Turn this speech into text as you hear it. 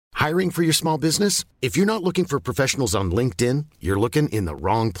Hiring for your small business? If you're not looking for professionals on LinkedIn, you're looking in the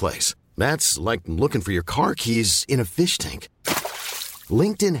wrong place. That's like looking for your car keys in a fish tank.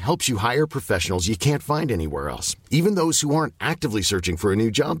 LinkedIn helps you hire professionals you can't find anywhere else, even those who aren't actively searching for a new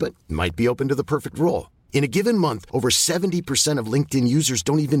job but might be open to the perfect role. In a given month, over 70% of LinkedIn users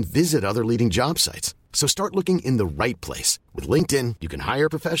don't even visit other leading job sites. So start looking in the right place. With LinkedIn, you can hire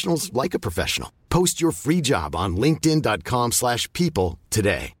professionals like a professional. Post your free job on linkedin.com/people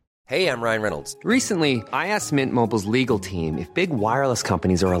today. Hey, I'm Ryan Reynolds. Recently, I asked Mint Mobile's legal team if big wireless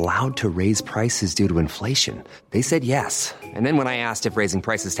companies are allowed to raise prices due to inflation. They said yes. And then when I asked if raising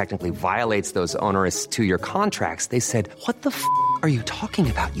prices technically violates those onerous two-year contracts, they said, "What the f*** are you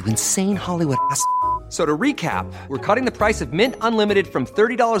talking about, you insane Hollywood ass?" So to recap, we're cutting the price of Mint Unlimited from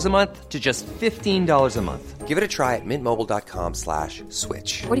 $30 a month to just $15 a month. Give it a try at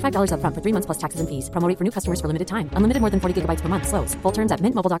mintmobile.com/switch. $45 up front for 3 months plus taxes and fees. Promo rate for new customers for limited time. Unlimited more than 40 gigabytes per month. Slows full terms at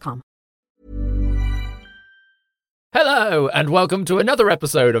mintmobile.com. Hello, and welcome to another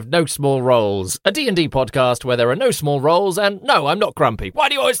episode of No Small Roles, a D&D podcast where there are no small roles, and no, I'm not grumpy. Why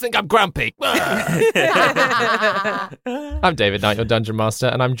do you always think I'm grumpy? I'm David Knight, your Dungeon Master,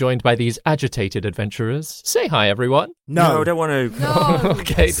 and I'm joined by these agitated adventurers. Say hi, everyone. No, don't want to. No,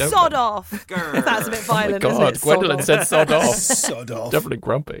 okay, sod off. That's a bit violent, God, isn't it? Gwendolyn said sod off. Sod off. Definitely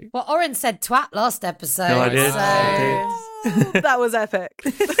grumpy. Well, Oren said twat last episode. No, I did. That was epic.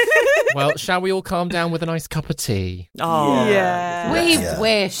 Well, shall we all calm down with a nice cup of tea? Oh, Yeah. We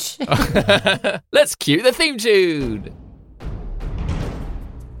wish. Let's cue the theme tune.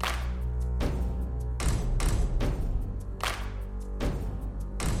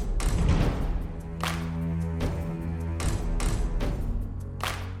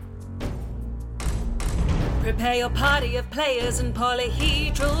 Prepare your party of players and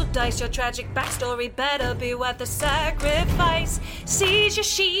polyhedral dice. Your tragic backstory better be worth the sacrifice. Seize your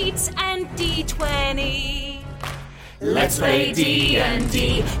sheets and D20. Let's play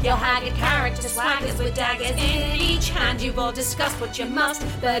D&D. Your haggard character swaggers with daggers in each hand. You've all discussed what you must,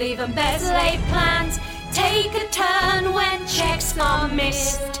 but even better laid plans. Take a turn when checks are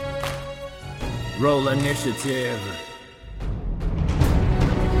missed. Roll initiative.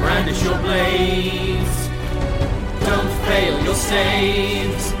 Brandish your blades. Don't fail your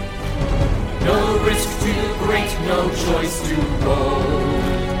saves. No risk too great, no choice too bold.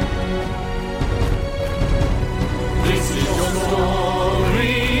 This is your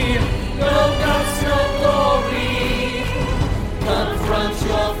story. No guts, no glory. Confront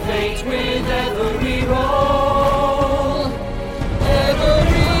your fate with every roll.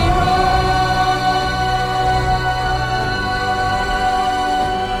 Every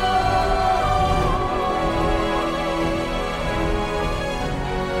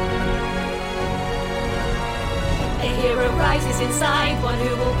rises inside, one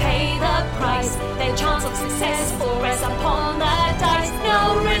who will pay the price. Their chance of success will rest upon the dice.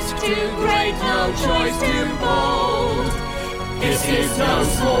 No risk too great, no choice too bold. This is No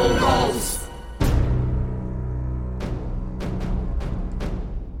Small Roles.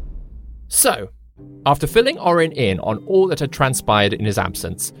 So, after filling Orin in on all that had transpired in his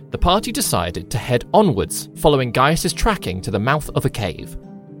absence, the party decided to head onwards, following Gaius' tracking to the mouth of a cave.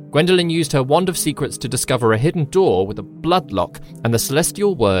 Gwendolyn used her Wand of Secrets to discover a hidden door with a blood lock and the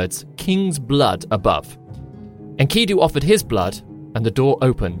celestial words, King's Blood, above. Enkidu offered his blood, and the door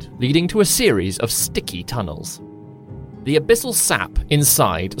opened, leading to a series of sticky tunnels. The abyssal sap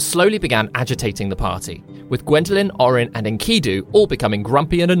inside slowly began agitating the party, with Gwendolyn, Orin, and Enkidu all becoming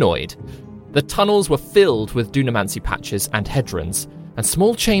grumpy and annoyed. The tunnels were filled with dunamancy patches and hedrons, and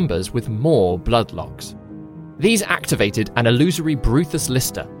small chambers with more blood locks. These activated an illusory Bruthus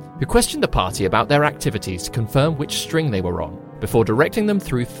Lister, who questioned the party about their activities to confirm which string they were on, before directing them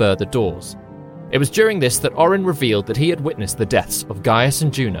through further doors. It was during this that Orin revealed that he had witnessed the deaths of Gaius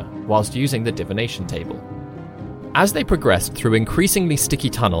and Juna whilst using the divination table. As they progressed through increasingly sticky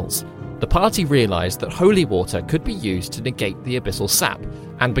tunnels, the party realised that holy water could be used to negate the abyssal sap,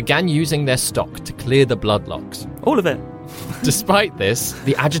 and began using their stock to clear the bloodlocks. All of it. Despite this,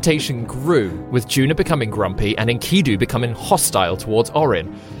 the agitation grew, with Juna becoming grumpy and Enkidu becoming hostile towards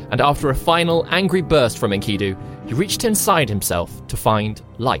Orin, and after a final angry burst from Enkidu, he reached inside himself to find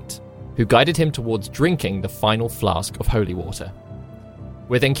Light, who guided him towards drinking the final flask of holy water.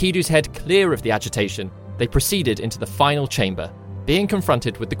 With Enkidu's head clear of the agitation, they proceeded into the final chamber, being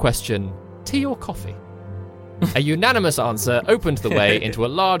confronted with the question, tea or coffee? A unanimous answer opened the way into a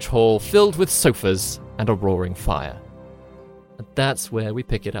large hall filled with sofas and a roaring fire. And that's where we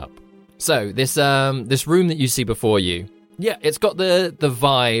pick it up. So, this room that you see before you, yeah, it's got the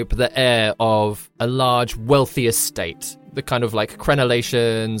vibe, the air of a large, wealthy estate. the kind of like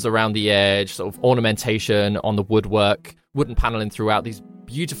crenellations around the edge, sort of ornamentation on the woodwork, wooden paneling throughout, these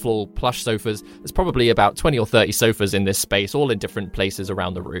beautiful plush sofas. There's probably about 20 or 30 sofas in this space, all in different places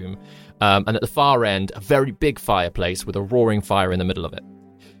around the room. And at the far end, a very big fireplace with a roaring fire in the middle of it.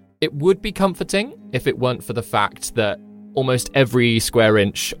 It would be comforting if it weren't for the fact that almost every square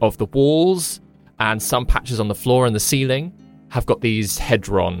inch of the walls and some patches on the floor and the ceiling have got these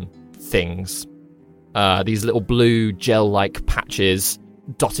hedron things. These little blue gel-like patches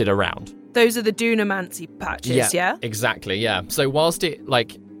dotted around. Those are the Dunamancy patches, yeah? Exactly, yeah. So whilst it,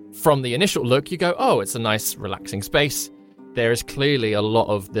 like, from the initial look, you go, oh, it's a nice, relaxing space, there is clearly a lot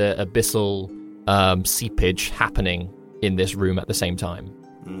of the abyssal seepage happening in this room at the same time.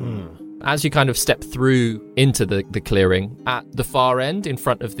 As you kind of step through into the clearing, at the far end, in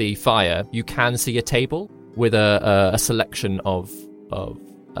front of the fire, you can see a table with a selection of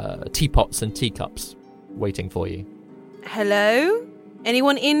teapots and teacups waiting for you. Hello?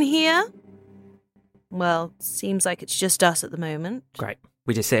 Anyone in here? Well, seems like it's just us at the moment. Great.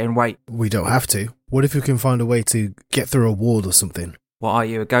 We just sit and wait. We don't have to. What if we can find a way to get through a wall or something? What, are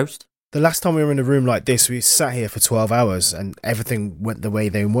you, a ghost? The last time we were in a room like this, we sat here for 12 hours and everything went the way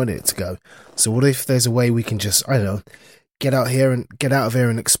they wanted it to go. So what if there's a way we can just, I don't know, get out of here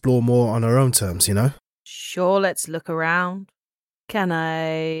and explore more on our own terms, you know? Sure, let's look around. Can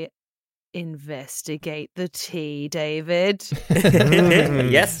I investigate the tea, David?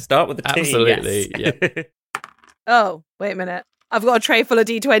 Yes, start with the tea. Absolutely, yes. yeah. Oh, wait a minute. I've got a tray full of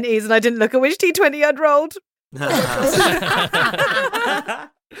D20s and I didn't look at which D20 I'd rolled.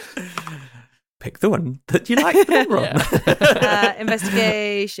 Pick the one that you like.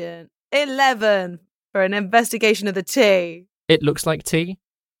 Investigation. 11 for an investigation of the tea. It looks like tea.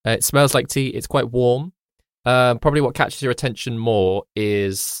 It smells like tea. It's quite warm. Probably what catches your attention more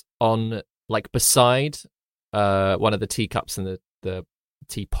is on, like, beside one of the teacups and the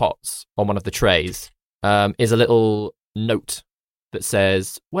teapots on one of the trays is a little note that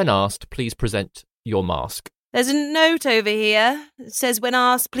says, when asked, please present your mask. There's a note over here. It says, when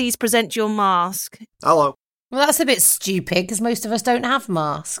asked, please present your mask. Hello. Well, that's a bit stupid because most of us don't have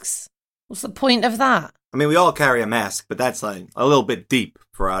masks. What's the point of that? I mean, we all carry a mask, but that's like a little bit deep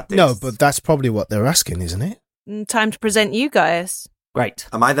for our tastes. No, but that's probably what they're asking, isn't it? Time to present you guys. Great.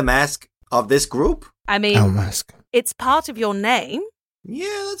 Am I the mask of this group? I mean, Our mask. it's part of your name.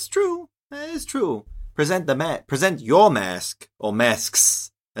 Yeah, that's true. That is true. Present your mask, or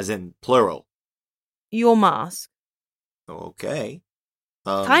masks, as in plural. Your mask. Okay.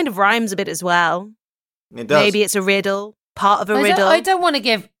 Kind of rhymes a bit as well. It does. Maybe it's a riddle. Part of a riddle. I don't want to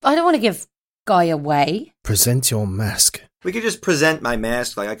give Guy away. Present your mask. We could just present my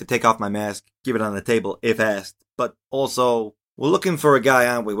mask. Like, I could take off my mask, give it on the table if asked. But also, we're looking for a guy,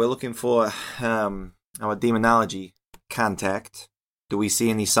 aren't we? We're looking for our demonology contact. Do we see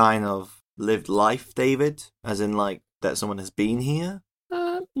any sign of lived life, David? As in, like, that someone has been here?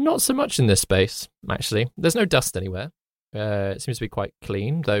 Not so much in this space, actually. There's no dust anywhere. It seems to be quite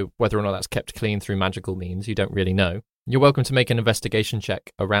clean, though whether or not that's kept clean through magical means, you don't really know. You're welcome to make an investigation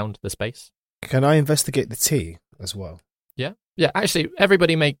check around the space. Can I investigate the tea as well? Yeah, actually,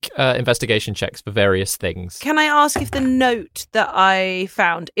 everybody make investigation checks for various things. Can I ask if the note that I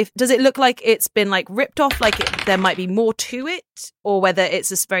found, does it look like it's been like ripped off, there might be more to it, or whether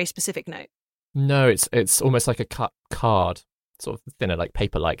it's a very specific note? No, it's almost like a cut card, sort of thinner, like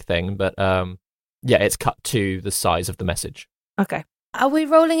paper-like thing, but yeah, it's cut to the size of the message. Okay. Are we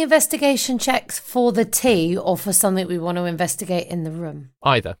rolling investigation checks for the tea or for something we want to investigate in the room?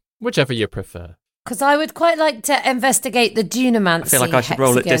 Either, whichever you prefer. Because I would quite like to investigate the Dunamancy I feel like I should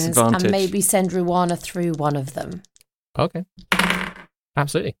roll at disadvantage. and maybe send Ruana through one of them. Okay.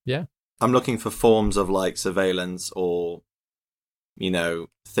 Absolutely, yeah. I'm looking for forms of, like, surveillance or, you know,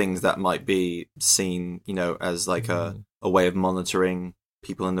 things that might be seen, you know, as, like, a way of monitoring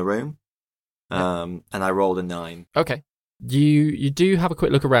people in the room. And I rolled a 9. Okay. You do have a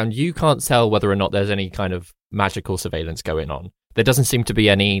quick look around. You can't tell whether or not there's any kind of magical surveillance going on. There doesn't seem to be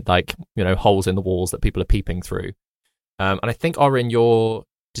any, like, you know, holes in the walls that people are peeping through. And I think, Orin, your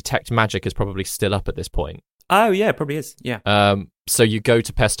detect magic is probably still up at this point. Oh, yeah, probably is. Yeah. So you go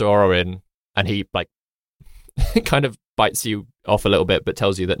to pester Orin, and he, like, kind of bites you off a little bit, but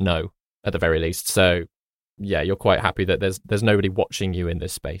tells you that no, at the very least. So, yeah, you're quite happy that there's nobody watching you in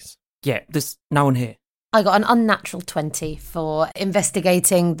this space. Yeah, there's no one here. I got an unnatural 20 for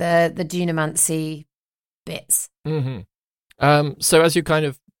investigating the Dunamancy bits. Mm-hmm. So as you kind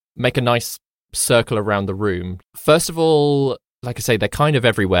of make a nice circle around the room, first of all, like I say, they're kind of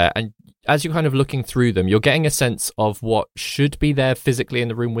everywhere. And as you're kind of looking through them, you're getting a sense of what should be there physically in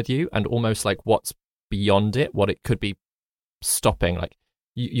the room with you and almost like what's beyond it, what it could be stopping. Like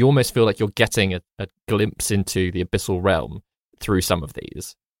you almost feel like you're getting a glimpse into the abyssal realm through some of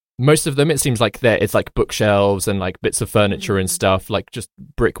these. Most of them, it seems like it's like bookshelves and like bits of furniture and stuff, like just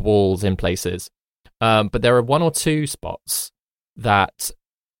brick walls in places. But there are one or two spots that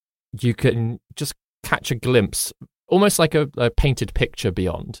you can just catch a glimpse, almost like a painted picture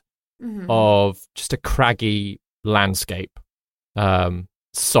beyond, of just a craggy landscape,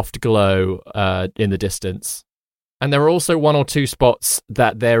 soft glow in the distance. And there are also one or two spots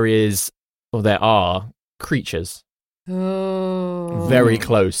that there are creatures. Oh. Very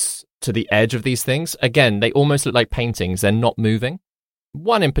close to the edge of these things. Again, they almost look like paintings. They're not moving.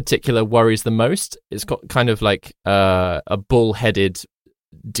 One in particular worries the most. It's got kind of like a bull-headed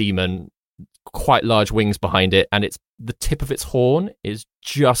demon, quite large wings behind it, and the tip of its horn is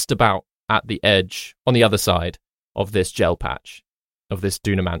just about at the edge on the other side of this gel patch, of this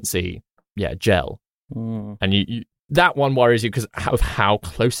Dunamancy, gel. And you that one worries you because of how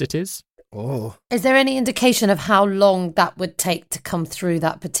close it is. Oh. Is there any indication of how long that would take to come through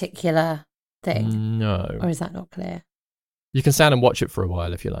that particular thing? No. Or is that not clear? You can stand and watch it for a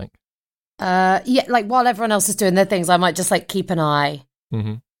while if you like. Like while everyone else is doing their things, I might just like keep an eye.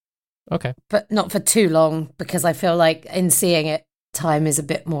 Mm-hmm. Okay. But not for too long, because I feel like in seeing it, time is a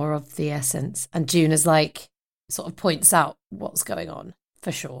bit more of the essence. And June is like, sort of points out what's going on,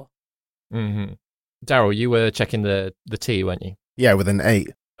 for sure. Mm-hmm. Daryl, you were checking the tea, weren't you? Yeah, with an 8.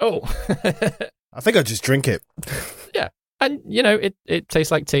 Oh. I think I'd just drink it. Yeah. And, it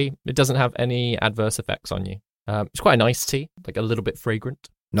tastes like tea. It doesn't have any adverse effects on you. It's quite a nice tea, like a little bit fragrant.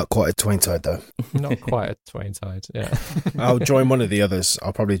 Not quite a twain-tide, though. Not quite a twain-tide, yeah. I'll join one of the others.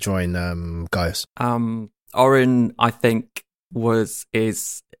 I'll probably join Gaius. Oren, I think,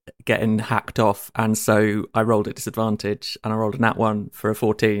 is getting hacked off, and so I rolled at disadvantage, and I rolled a nat 1 for a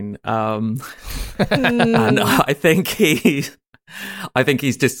 14. And I think he's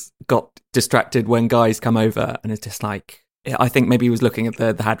just got distracted when guys come over, and it's just like, I think maybe he was looking at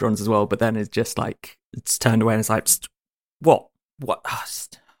the hadrons as well, but then it's just like, it's turned away and it's like, what?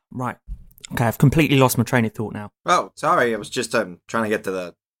 Right. Okay, I've completely lost my train of thought now. Oh, sorry, I was just trying to get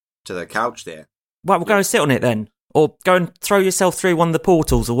to the couch there. Right, we'll go and sit on it then. Or go and throw yourself through one of the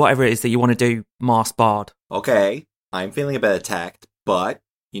portals or whatever it is that you want to do, Masked Bard. Okay, I'm feeling a bit attacked, but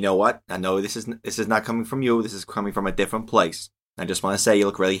you know what? I know this is not coming from you, this is coming from a different place. I just want to say you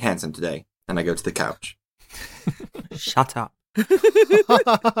look really handsome today. And I go to the couch. Shut up.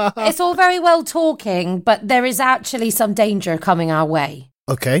 It's all very well talking, but there is actually some danger coming our way.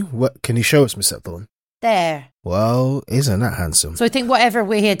 Okay, what can you show us, Miss Epthorn? There. Well, isn't that handsome? So I think whatever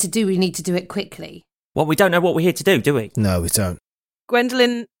we're here to do, we need to do it quickly. Well, we don't know what we're here to do we? No, we don't.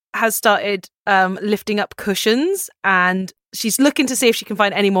 Gwendolyn has started lifting up cushions, and she's looking to see if she can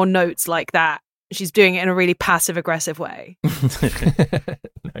find any more notes like that. She's doing it in a really passive-aggressive way.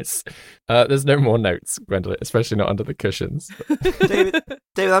 Nice. There's no more notes, Gwendolyn, especially not under the cushions. David,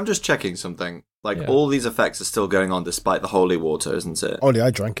 I'm just checking something. All these effects are still going on despite the holy water, isn't it? Only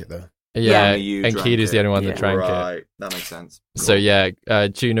I drank it, though. Yeah, and Keita's the only one that drank it. Right, that makes sense. Cool. So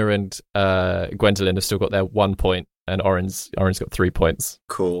Juna and Gwendolyn have still got their 1 point, and Oren's got 3 points.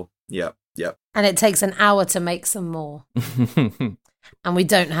 Cool. Yep. And it takes an hour to make some more. And we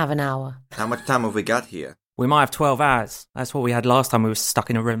don't have an hour. How much time have we got here? We might have 12 hours. That's what we had last time we were stuck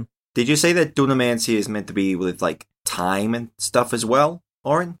in a room. Did you say that Dunamancy is meant to be with, time and stuff as well,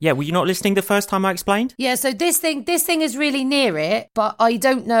 Oren? Yeah, were you not listening the first time I explained? Yeah, so this thing is really near it, but I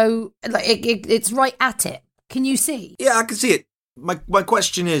don't know, it's right at it. Can you see? Yeah, I can see it. My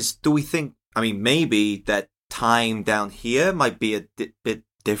question is, do we think, maybe that time down here might be a bit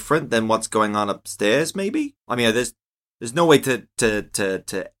different than what's going on upstairs, maybe? There's no way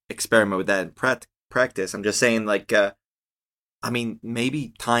to experiment with that in practice. I'm just saying,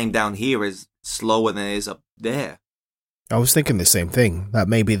 maybe time down here is slower than it is up there. I was thinking the same thing, that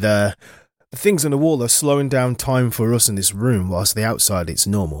maybe the things on the wall are slowing down time for us in this room, whilst the outside it's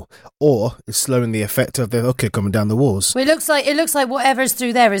normal. Or it's slowing the effect of the hooker coming down the walls. Well, it looks like whatever's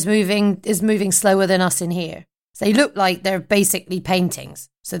through there is moving slower than us in here. So they look like they're basically paintings.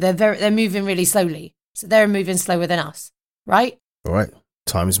 So they're moving really slowly. So they're moving slower than us, right? All right.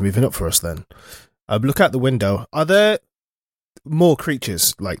 Time is moving up for us then. Look out the window. Are there more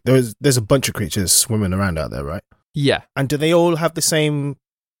creatures? There's a bunch of creatures swimming around out there, right? Yeah. And do they all have the same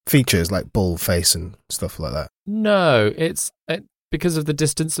features, like bull face and stuff like that? No, it's because of the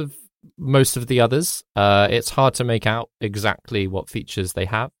distance of most of the others. It's hard to make out exactly what features they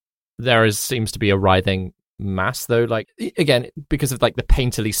have. There seems to be a writhing mass, though, again, because of the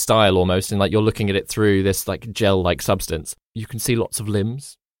painterly style almost, and you're looking at it through this gel-like substance. You can see lots of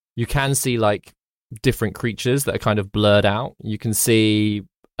limbs. You can see different creatures that are kind of blurred out. You can see,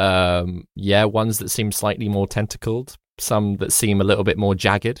 ones that seem slightly more tentacled, some that seem a little bit more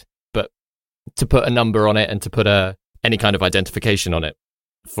jagged. But to put a number on it and to put any kind of identification on it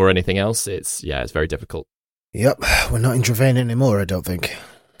for anything else, it's very difficult. Yep, we're not in Travaine anymore, I don't think.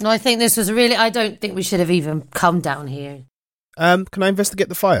 No, I think this was I don't think we should have even come down here. Can I investigate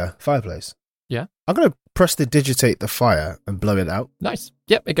the fireplace? Yeah. I'm going to prestidigitate the fire and blow it out. Nice.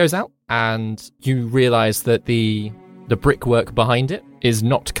 Yep, it goes out, and you realise that the brickwork behind it is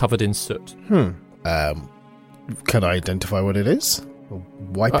not covered in soot. Can I identify what it is? Or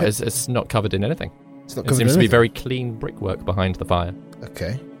wipe it? It's not covered in anything. It's not it covered seems in to be anything? very clean brickwork behind the fire.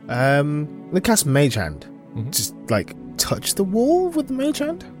 Okay. Let me cast Mage Hand. Mm-hmm. Just, touch the wall with the Mage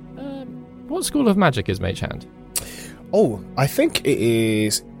Hand? What school of magic is Mage Hand? Oh, I think it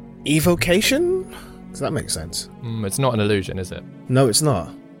is Evocation? Does that make sense? It's not an illusion, is it? No, it's not.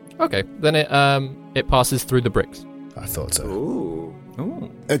 Okay, then it passes through the bricks. I thought so. Ooh.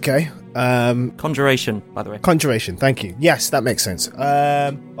 Okay. Conjuration, by the way. Conjuration, thank you. Yes, that makes sense.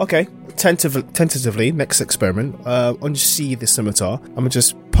 Okay. Tentatively, next experiment. Unsee the scimitar. I'm going to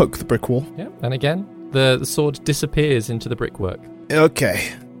just poke the brick wall. Yeah, and again, the sword disappears into the brickwork.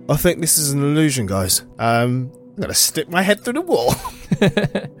 Okay. I think this is an illusion, guys. I'm going to stick my head through the wall.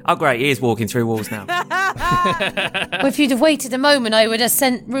 Oh, great. He is walking through walls now. Well, if you'd have waited a moment, I would have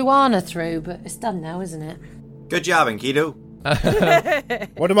sent Ruana through, but it's done now, isn't it? Good job, Enkidu.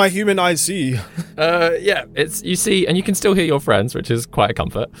 What do my human eyes see? You see, and you can still hear your friends, which is quite a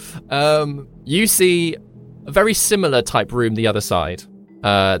comfort. You see a very similar type room the other side.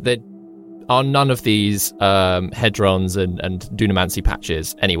 There are none of these hedrons and dunamancy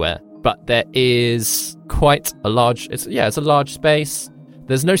patches anywhere, but there is quite a large. It's a large space.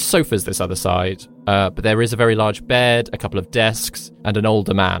 There's no sofas this other side, but there is a very large bed, a couple of desks, and an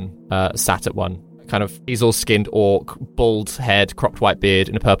older man sat at one. Kind of easel-skinned orc, bald head, cropped white beard,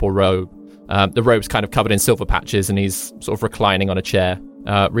 in a purple robe. The robe's kind of covered in silver patches, and he's sort of reclining on a chair,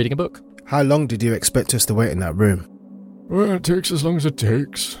 reading a book. How long did you expect us to wait in that room? Well, it takes as long as it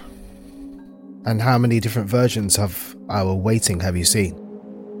takes. And how many different versions of our waiting have you seen?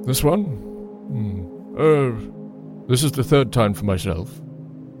 This one? This is the third time for myself.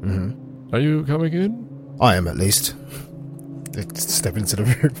 Mm-hmm. Are you coming in? I am, at least. Let's step into the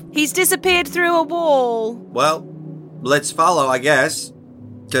room. He's disappeared through a wall. Well, let's follow, I guess.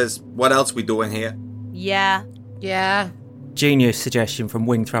 Because what else we doing here? Yeah. Yeah. Genius suggestion from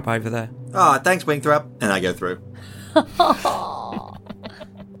Wingtrap over there. Ah, thanks, Wingthrap. And I go through.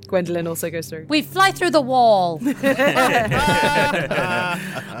 Gwendolyn also goes through. We fly through the wall.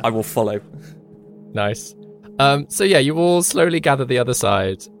 I will follow. Nice. You all slowly gather the other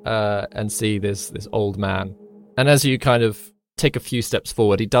side and see this old man. And as you kind of take a few steps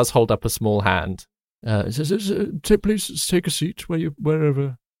forward, he does hold up a small hand. Please take a seat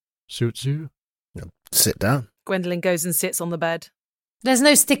wherever suits you. Sit down. Gwendolyn goes and sits on the bed. There's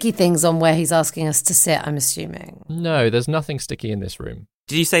no sticky things on where he's asking us to sit, I'm assuming. No, there's nothing sticky in this room.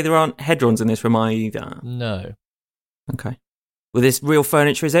 Did you say there aren't hedrons in this room either? No. Okay. Well, this real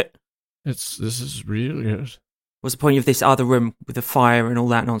furniture, is it? This is real, yes. What's the point of this other room with the fire and all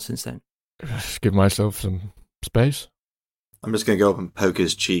that nonsense then? Just give myself some space. I'm just going to go up and poke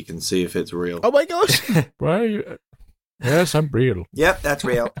his cheek and see if it's real. Oh my gosh! Why? Yes, I'm real. Yep, that's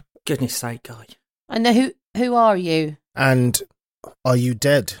real. Goodness sake, guy. I know who are you? And are you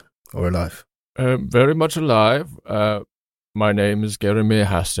dead or alive? Very much alive. My name is Gerimir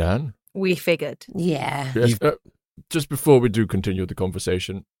Hastan. We figured. Yeah. Yes, just before we do continue the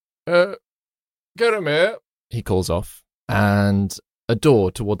conversation, Gerimir, he calls off, and a door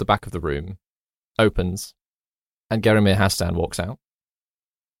toward the back of the room opens, and Gerimir Hastan walks out.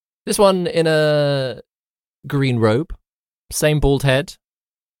 This one in a green robe, same bald head,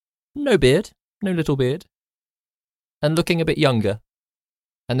 no beard, no little beard, and looking a bit younger.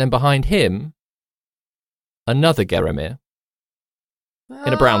 And then behind him, another Gerimir,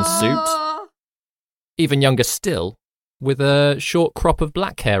 in a brown suit, even younger still, with a short crop of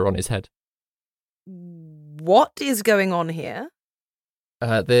black hair on his head. What is going on here?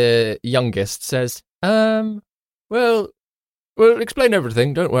 The youngest says, Well, explain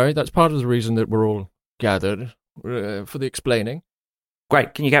everything, don't worry. That's part of the reason that we're all gathered, for the explaining.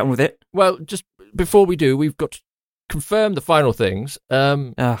 Great, can you get on with it? Well, just before we do, we've got to confirm the final things.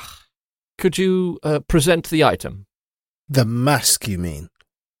 Could you present the item? The mask, you mean?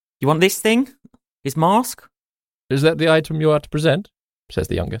 You want this thing? His mask? Is that the item you are to present? Says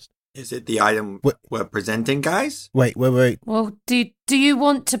the youngest. Is it the item we're presenting, guys? Wait. Well, do you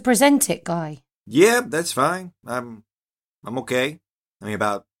want to present it, Guy? Yeah, that's fine. I'm okay. I mean,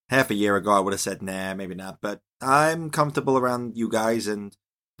 about half a year ago, I would have said, nah, maybe not. But I'm comfortable around you guys, and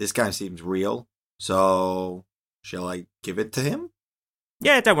this guy seems real. So, shall I give it to him?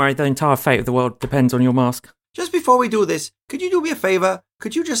 Yeah, don't worry. The entire fate of the world depends on your mask. Just before we do this, could you do me a favor?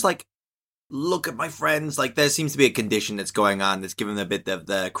 Could you just, look at my friends? There seems to be a condition that's going on that's giving them a bit of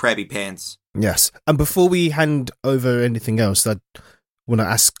the crabby pants. Yes. And before we hand over anything else, I want to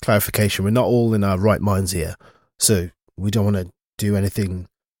ask clarification. We're not all in our right minds here. So we don't want to do anything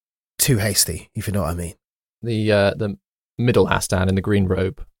too hasty, if you know what I mean. The middle Hastan in the green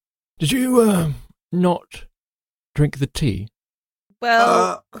robe. Did you not drink the tea?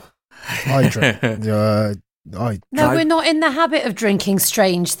 Well, I drank. No, we're not in the habit of drinking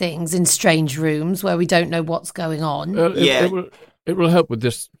strange things in strange rooms where we don't know what's going on. It will help with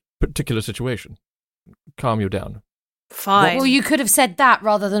this particular situation. Calm you down. Fine. Well, you could have said that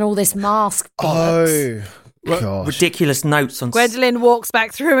rather than all this mask bollocks. Gosh. Ridiculous notes on... Gwendolyn walks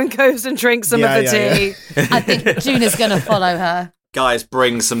back through and goes and drinks some of the tea. I think Juna's going to follow her. Guys,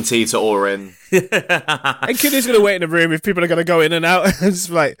 bring some tea to Orin. And Kitty's going to wait in the room if people are going to go in and out. It's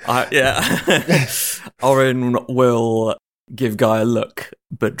like... yeah. Orin will give Guy a look,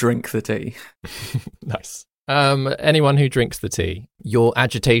 but drink the tea. Nice. Anyone who drinks the tea, your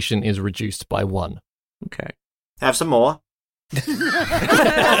agitation is reduced by 1. Okay. Have some more.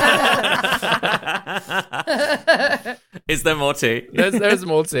 Is there more tea? There's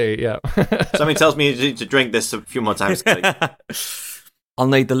more tea, yeah. Somebody tells me you need to drink this a few more times. I'll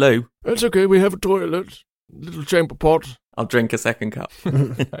need the loo. That's okay, we have a toilet. Little chamber pot. I'll drink a second cup.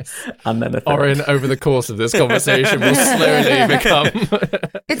 Nice. And then a third. Orin, over the course of this conversation, will slowly become...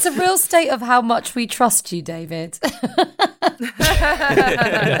 It's a real state of how much we trust you, David.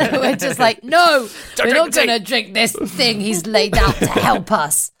 We're just like, no, we're not going to drink this thing he's laid out to help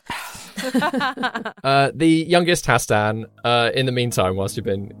us. The youngest Hastan, in the meantime, whilst you've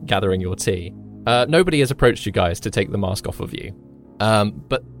been gathering your tea, nobody has approached you guys to take the mask off of you.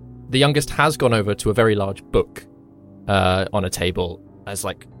 But the youngest has gone over to a very large book on a table, has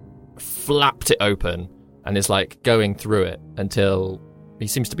flapped it open and is going through it until he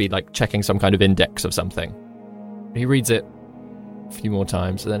seems to be checking some kind of index of something. He reads it a few more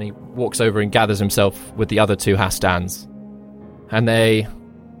times, and then he walks over and gathers himself with the other 2 Hastans, and they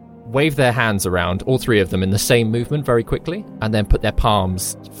wave their hands around, all 3 of them in the same movement very quickly, and then put their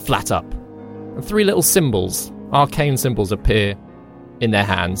palms flat up. And 3 little symbols, arcane symbols, appear in their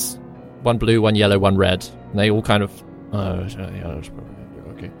hands. 1 blue, 1 yellow, 1 red. And they all kind of...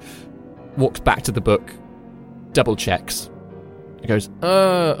 okay. Walks back to the book, double checks. He goes,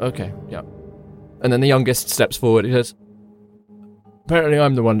 okay, yeah. And then the youngest steps forward. He says, apparently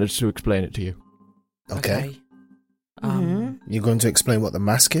I'm the one that's to explain it to you. Okay. You're going to explain what the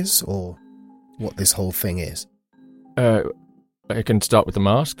mask is, or what this whole thing is? I can start with the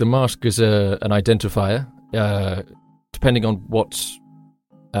mask. The mask is an identifier. Depending on what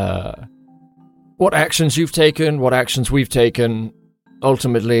actions you've taken, what actions we've taken,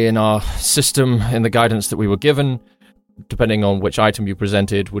 ultimately in our system, in the guidance that we were given, depending on which item you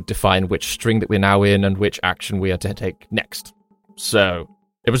presented, would define which string that we're now in and which action we are to take next. So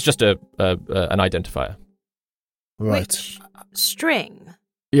it was just an identifier. Right. Which string?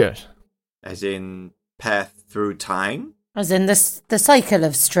 Yes. As in path through time? As in the cycle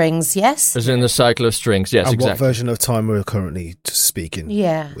of strings, yes? As in the cycle of strings, yes, and exactly. what version of time we're currently speaking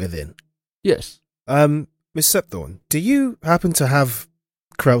within? Yes. Miss Septhorn, do you happen to have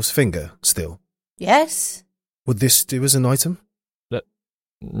Krell's finger still? Yes. Would this do as an item? That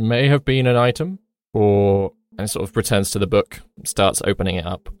may have been an item, or... And sort of returns to the book, starts opening it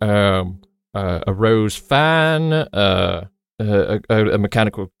up. A rose fan, a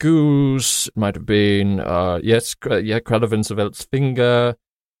mechanical goose, might have been, Kralaven Savelt's finger,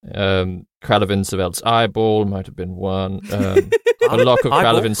 Kralaven Savelt's eyeball, might have been one, a lock of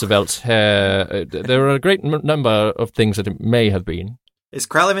Kralaven Savelt's hair. There are a great number of things that it may have been. Is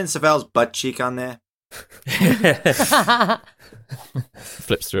Kralaven Savelt's butt cheek on there?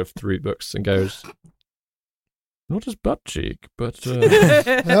 Flips through 3 books and goes... Not his butt cheek, but wow!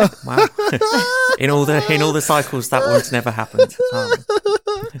 in all the cycles, that one's never happened.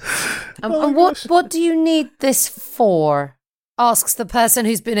 And what do you need this for? Asks the person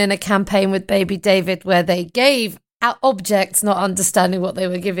who's been in a campaign with Baby David where they gave out objects, not understanding what they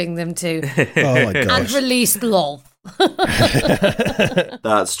were giving them to, Oh my gosh! and released lol.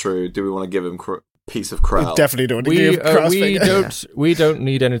 That's true. Do we want to give him piece of crowd? We definitely don't want to give Krell's finger. We don't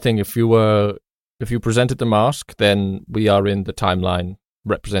need anything. If you presented the mask, then we are in the timeline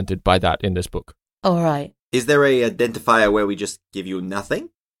represented by that in this book. All right. Is there a identifier where we just give you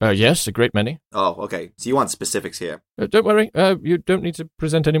nothing? Yes, a great many. Oh, okay. So you want specifics here. Don't worry, you don't need to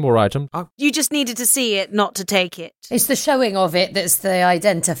present any more items. You just needed to see it, not to take it. It's the showing of it that's the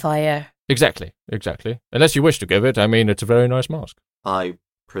identifier. Exactly. Unless you wish to give it, I mean, it's a very nice mask. I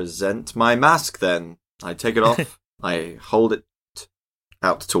present my mask then. I take it off. I hold it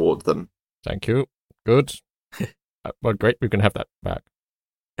out toward them. Thank you. Good. Well, great, we can have that back.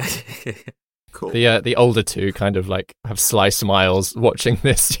 Cool. The older two kind of like have sly smiles watching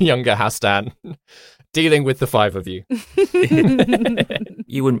this younger Hastan dealing with the five of you.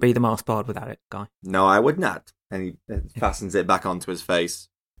 You wouldn't be the masked bard without it, Guy. No, I would not. And he fastens it back onto his face,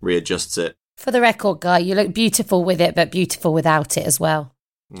 readjusts it. For the record, Guy, you look beautiful with it, but beautiful without it as well.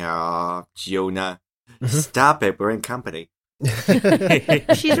 Ah, Jonah. Stop it, we're in company.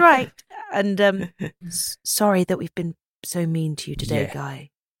 She's right. And sorry that we've been so mean to you today,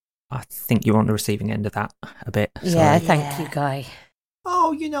 Guy. I think you're on the receiving end of that a bit. Yeah, Sorry. thank you, Guy.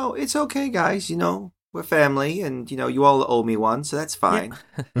 Oh, it's okay, guys. We're family, and, you all owe me one, so that's fine.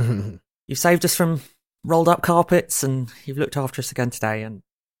 You've saved us from rolled up carpets, and you've looked after us again today, and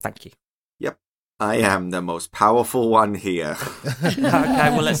thank you. Yep. I am the most powerful one here. Okay,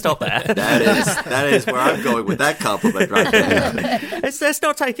 well, let's stop there. That is where I'm going with that compliment right there. Let's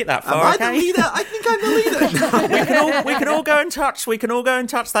not take it that far, Am I okay? the leader? I think I'm the leader. we can all go and touch. We can all go and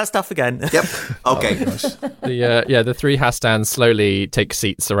touch that stuff again. Yep. Okay. The three Hastans slowly take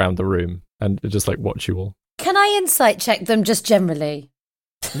seats around the room and just like watch you all. Can I insight check them just generally?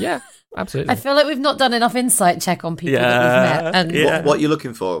 Yeah, absolutely. I feel like we've not done enough insight check on people that we've met. And What are you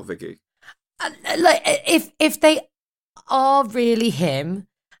looking for, Vicky? like, if they are really him,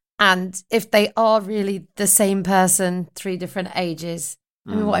 and if they are really the same person, 3 different ages.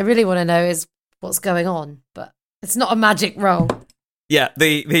 I mean, what I really want to know is what's going on, but it's not a magic roll. Yeah,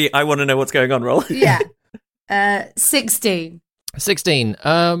 the I want to know what's going on roll. Yeah. 16. 16.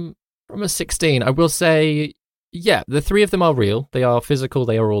 From a 16, I will say, yeah, the 3 of them are real. They are physical.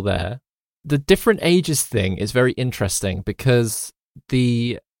 They are all there. The different ages thing is very interesting because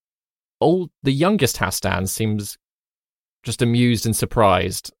the youngest Hastan seems just amused and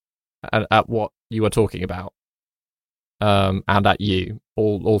surprised at what you are talking about, and at you,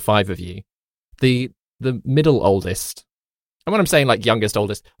 all 5 of you. The middle oldest, and when I'm saying like youngest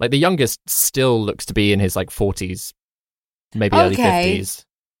oldest, like the youngest still looks to be in his like 40s, maybe early 50s.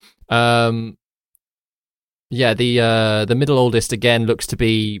 Yeah, the middle oldest again looks to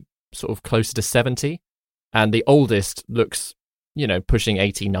be sort of closer to 70, and the oldest looks, pushing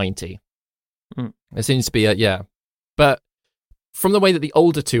 80, 90. It seems to be but from the way that the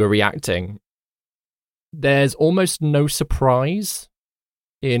older 2 are reacting, there's almost no surprise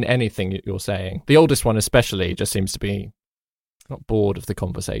in anything you're saying. The oldest one especially just seems to be not bored of the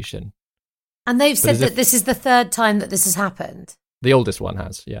conversation. And they've said that this is the 3rd time that this has happened. The oldest one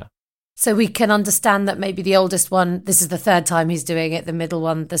has, yeah. So we can understand that maybe the oldest one, this is the 3rd time he's doing it, the middle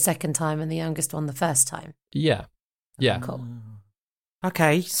one the 2nd time, and the youngest one the 1st time. Yeah. Yeah. Cool.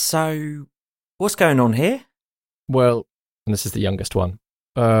 Okay, so what's going on here? Well, and this is the youngest one.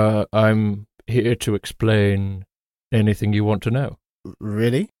 I'm here to explain anything you want to know.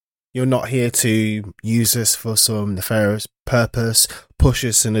 Really? You're not here to use us for some nefarious purpose, push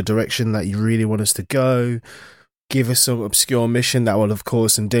us in a direction that you really want us to go, give us some obscure mission that will, of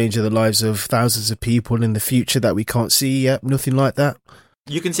course, endanger the lives of thousands of people in the future that we can't see yet? Nothing like that?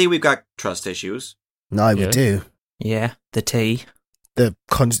 You can see we've got trust issues. No, we do. Yeah, the T. The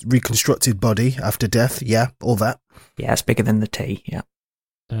reconstructed body after death, yeah, all that. Yeah, it's bigger than the T, yeah.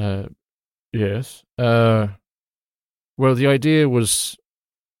 Yes. Well, the idea was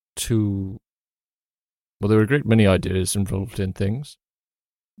to... Well, there were a great many ideas involved in things.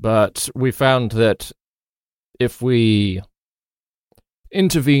 But we found that if we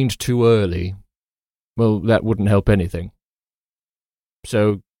intervened too early, well, that wouldn't help anything.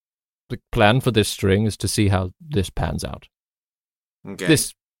 So the plan for this string is to see how this pans out. Okay.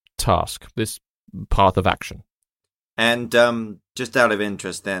 This task, this path of action. And just out of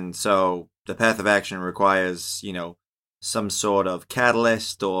interest then, so the path of action requires, some sort of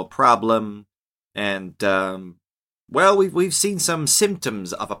catalyst or problem, and, well, we've seen some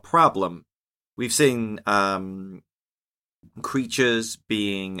symptoms of a problem. We've seen creatures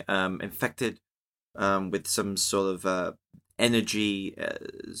being infected with some sort of energy,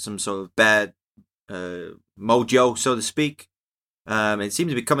 some sort of bad mojo, so to speak. It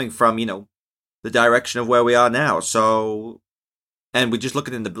seems to be coming from, the direction of where we are now. So, and we're just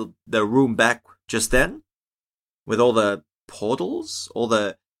looking in the room back just then, with all the portals, all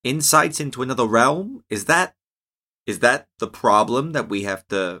the insights into another realm. Is that the problem that we have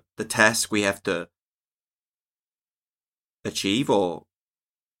to, the task we have to achieve, or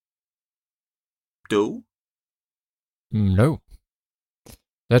do? No.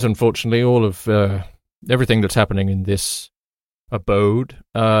 That, unfortunately, all of everything that's happening in this abode,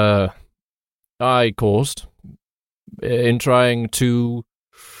 I caused in trying to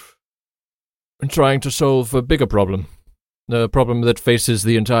solve a bigger problem, a problem that faces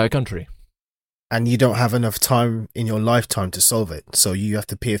the entire country. And you don't have enough time in your lifetime to solve it, so you have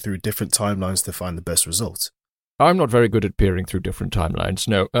to peer through different timelines to find the best result. I'm not very good at peering through different timelines,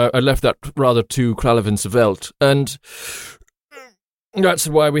 no. I left that rather to Cralavin Sevelt, and that's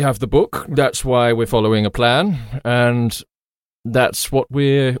why we have the book, that's why we're following a plan, and that's what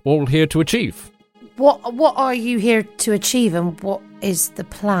we're all here to achieve. What are you here to achieve, and what is the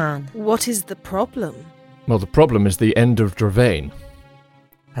plan? What is the problem? Well, the problem is the end of Dravain.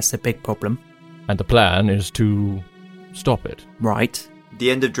 That's a big problem. And the plan is to stop it. Right.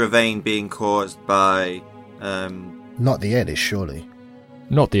 The end of Dravain being caused by... Not the Aelish, surely.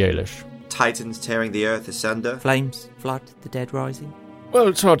 Not the Aelish. Titans tearing the earth asunder? Flames, flood, the dead rising? Well,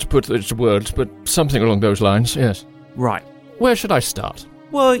 it's hard to put into words, but something along those lines, yes. Right. Where should I start?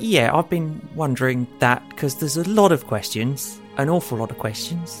 Well, yeah, I've been wondering that because there's a lot of questions, an awful lot of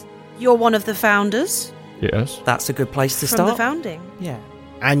questions. You're one of the founders? Yes. That's a good place to From start. the founding? Yeah.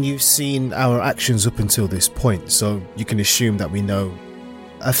 And you've seen our actions up until this point, so you can assume that we know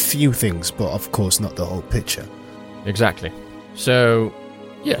a few things, but of course not the whole picture. Exactly. So,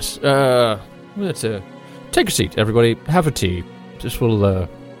 yes, let's take a seat, everybody. Have a tea.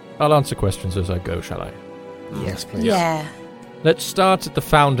 I'll answer questions as I go, shall I? Yes, please. Yeah. Let's start at the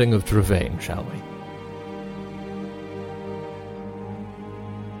founding of Dravain, shall we?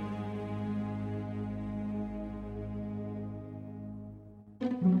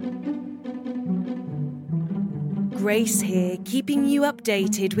 Grace here, keeping you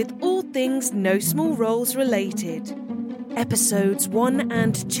updated with all things No Small Roles related. Episodes 1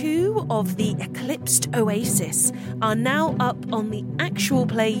 and 2 of The Eclipsed Oasis are now up on the Actual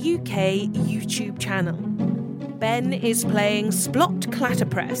Play UK YouTube channel. Ben is playing Splot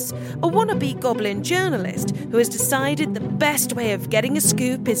Clatterpress, a wannabe goblin journalist who has decided the best way of getting a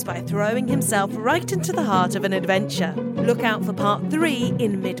scoop is by throwing himself right into the heart of an adventure. Look out for part 3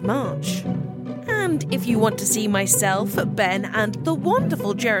 in mid-March. And if you want to see myself, Ben, and the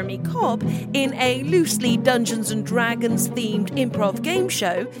wonderful Jeremy Cobb in a loosely Dungeons & Dragons themed improv game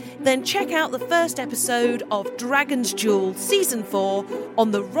show, then check out the first episode of Dragon's Duel Season 4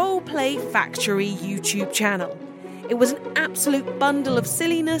 on the Roleplay Factory YouTube channel. It was an absolute bundle of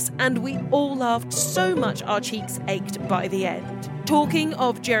silliness, and we all laughed so much our cheeks ached by the end. Talking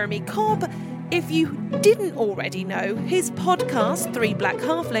of Jeremy Cobb, if you didn't already know, his podcast, Three Black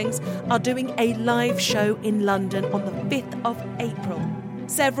Halflings, are doing a live show in London on the 5th of April.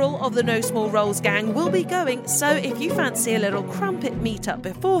 Several of the No Small Roles gang will be going, so if you fancy a little crumpet meetup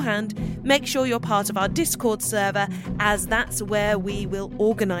beforehand, make sure you're part of our Discord server, as that's where we will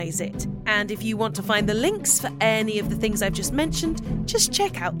organise it. And if you want to find the links for any of the things I've just mentioned, just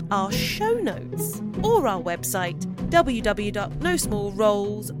check out our show notes or our website,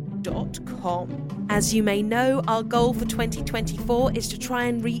 www.nosmallroles.com. As you may know, our goal for 2024 is to try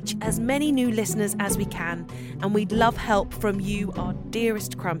and reach as many new listeners as we can, and we'd love help from you, our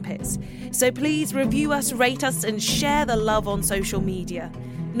dearest crumpets. So please review us, rate us, and share the love on social media.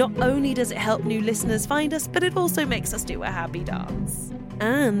 Not only does it help new listeners find us, but it also makes us do a happy dance.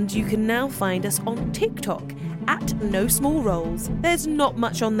 And you can now find us on TikTok at No Small Roles. There's not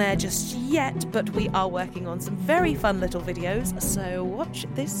much on there just yet, but we are working on some very fun little videos, so watch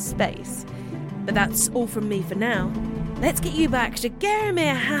this space. But that's all from me for now. Let's get you back to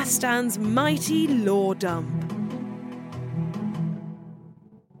Gerimir Hastan's mighty lore dump.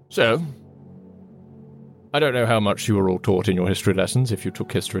 So, I don't know how much you were all taught in your history lessons, if you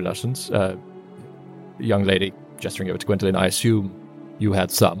took history lessons. Young lady, gesturing over to Gwendolyn, I assume you had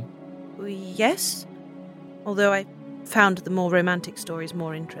some. Yes, although I found the more romantic stories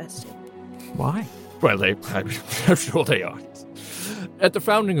more interesting. Why? Well, I'm sure they are. At the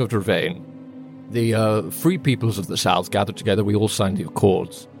founding of Dravain, the free peoples of the South gathered together. We all signed the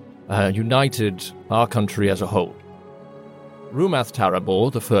Accords, united our country as a whole. Rumath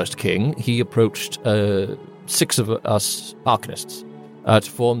Tarabor, the first king, he approached 6 of us Arcanists to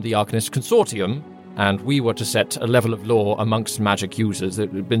form the Arcanist Consortium, and we were to set a level of law amongst magic users. There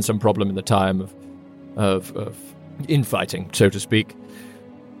had been some problem in the time of infighting, so to speak.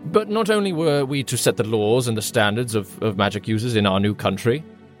 But not only were we to set the laws and the standards of magic users in our new country,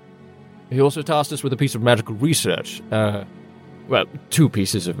 he also tasked us with a piece of magical research. 2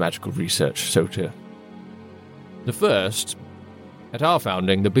 pieces of magical research, so to... The first, at our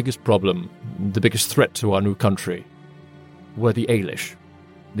founding, the biggest problem, the biggest threat to our new country, were the Aelish.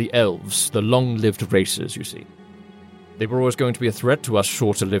 the elves, the long-lived races, you see. They were always going to be a threat to us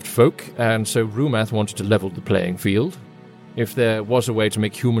shorter-lived folk, and so Rumath wanted to level the playing field. If there was a way to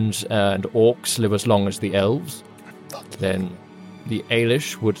make humans and orcs live as long as the elves, then the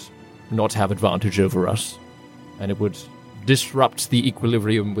Aelish would not have advantage over us, and it would disrupt the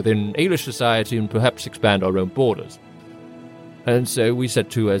equilibrium within Aelish society and perhaps expand our own borders. And so we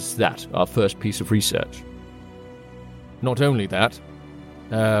set to as that, our first piece of research. Not only that,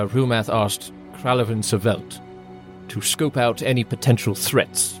 Rumath asked Kralavan Savelt to scope out any potential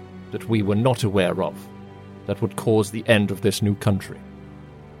threats that we were not aware of that would cause the end of this new country.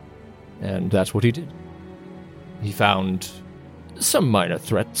 And that's what he did. He found some minor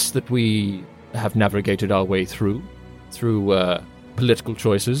threats that we have navigated our way through political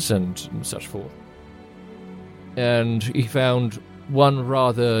choices and such forth. And he found one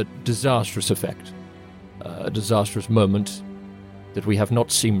rather disastrous effect, a disastrous moment that we have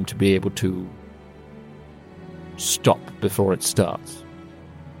not seemed to be able to stop before it starts.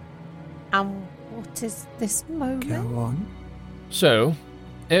 And what is this moment? Go on. So,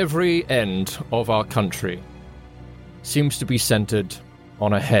 every end of our country seems to be centered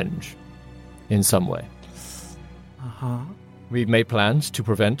on a henge in some way. Uh-huh. We've made plans to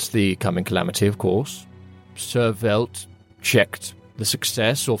prevent the coming calamity, of course. Sir Velt checked the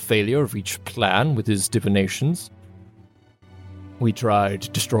success or failure of each plan with his divinations. We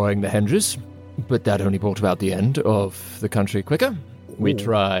tried destroying the henges, but that only brought about the end of the country quicker. We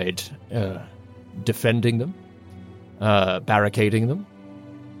tried defending them, barricading them.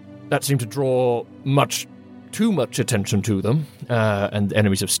 That seemed to draw too much attention to them, and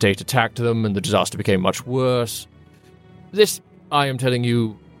enemies of state attacked them, and the disaster became much worse. This, I am telling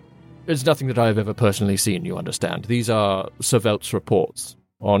you, is nothing that I have ever personally seen, you understand. These are Sir Velt's reports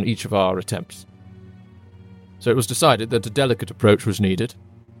on each of our attempts. So it was decided that a delicate approach was needed.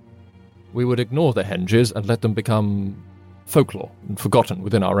 We would ignore the henges and let them become folklore and forgotten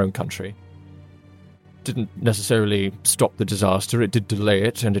within our own country. Didn't necessarily stop the disaster, it did delay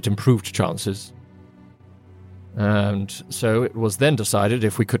it, and it improved chances. And so it was then decided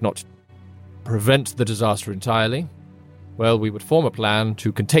if we could not prevent the disaster entirely, well, we would form a plan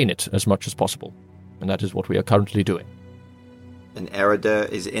to contain it as much as possible. And that is what we are currently doing. And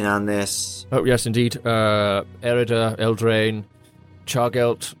Erida is in on this? Oh, yes, indeed. Erida, Eldraine,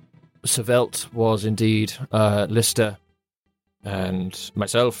 Chargelt, Savelt was indeed Lister, and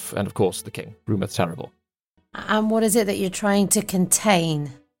myself, and of course the king, Rumath Terrible. And what is it that you're trying to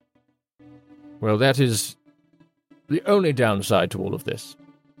contain? Well, that is the only downside to all of this.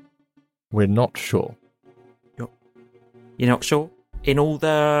 We're not sure. You're not sure? In all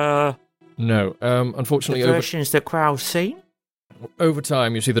the... No, unfortunately... The versions that Crow's seen? Over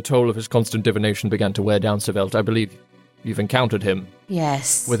time, you see, the toll of his constant divination began to wear down Savelt. I believe you've encountered him.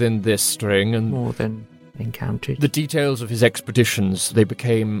 Yes. Within this string, and... More than encountered. The details of his expeditions, they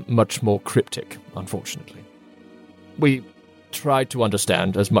became much more cryptic, unfortunately. We tried to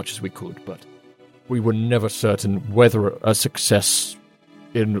understand as much as we could, but we were never certain whether a success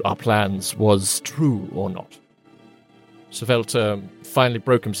in our plans was true or not. Savelt finally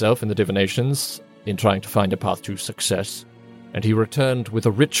broke himself in the divinations in trying to find a path to success, and he returned with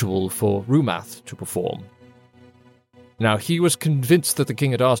a ritual for Rumath to perform. Now, he was convinced that the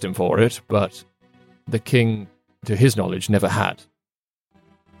king had asked him for it, but the king, to his knowledge, never had.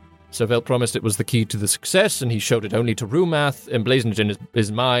 Savelt promised it was the key to the success, and he showed it only to Rumath, emblazoned it in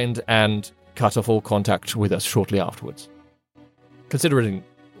his mind, and cut off all contact with us shortly afterwards. Considering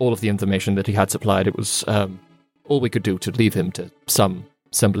all of the information that he had supplied, it was all we could do to leave him to some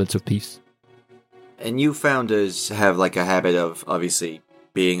semblance of peace. And you founders have like a habit of obviously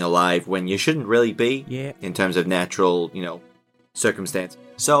being alive when you shouldn't really be, in terms of natural, circumstance.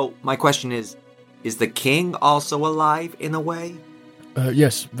 So my question is the king also alive in a way?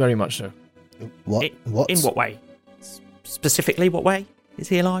 Yes, very much so. What? In what way? Specifically, what way is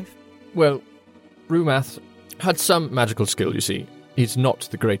he alive? Well, Rumath had some magical skill, you see. He's not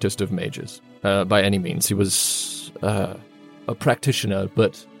the greatest of mages, by any means. He was a practitioner,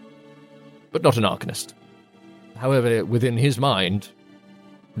 but not an arcanist. However, within his mind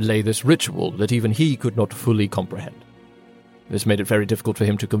lay this ritual that even he could not fully comprehend. This made it very difficult for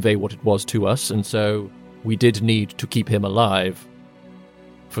him to convey what it was to us, and so we did need to keep him alive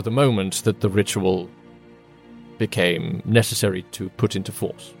for the moment that the ritual became necessary to put into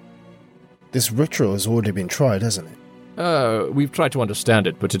force. This ritual has already been tried, hasn't it? We've tried to understand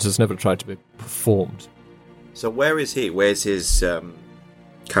it, but it has never tried to be performed. So where is he? Where's his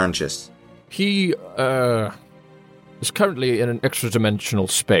conscious? He is currently in an extra-dimensional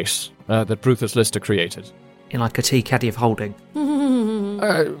space that Bruthus Lister created. In like a tea caddy of holding?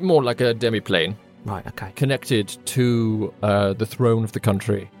 More like a demiplane. Right, okay. Connected to the throne of the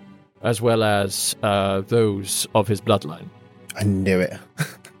country, as well as those of his bloodline. I knew it.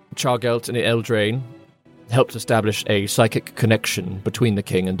 Chargelt and Eldraine helped establish a psychic connection between the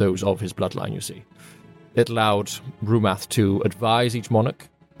king and those of his bloodline, you see. It allowed Rumath to advise each monarch.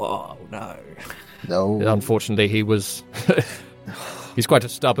 Oh, no. No. Unfortunately, he was... He's quite a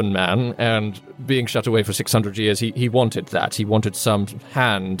stubborn man, and being shut away for 600 years, he wanted that. He wanted some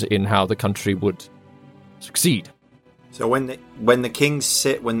hand in how the country would succeed. So when the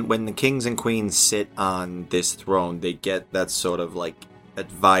kings and queens sit on this throne, they get that sort of like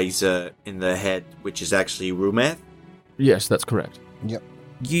advisor in the head, which is actually Rumath? Yes, that's correct. Yep.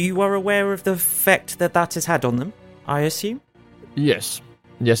 You are aware of the effect that has had on them, I assume? Yes.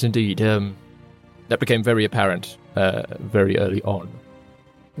 Yes, indeed. That became very apparent very early on.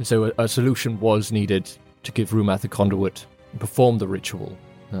 And so a solution was needed to give Rumath a conduit and perform the ritual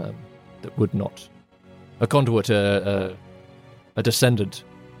that would not... A conduit, a descendant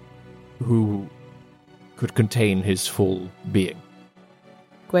who could contain his full being.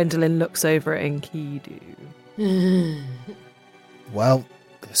 Gwendolyn looks over at Enkidu. Well,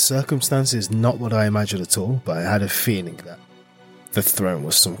 the circumstance is not what I imagined at all, but I had a feeling that the throne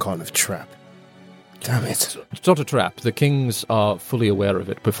was some kind of trap. Damn it. It's not a trap. The kings are fully aware of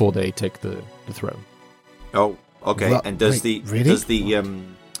it before they take the throne. Oh, okay. Well, and does wait, the really? does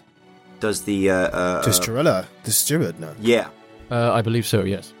Drilla, the steward, know? Yeah. I believe so,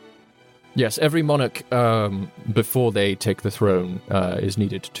 yes. Yes, every monarch, before they take the throne, is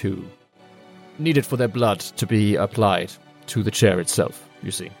needed for their blood to be applied to the chair itself,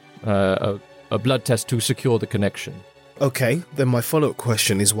 you see. A blood test to secure the connection. Okay, then my follow-up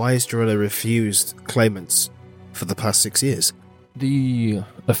question is why has Drilla refused claimants for the past 6 years? The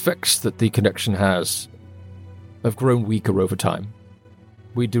effects that the connection has have grown weaker over time.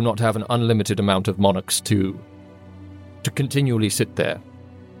 We do not have an unlimited amount of monarchs to continually sit there.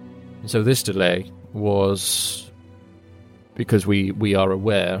 So this delay was because we are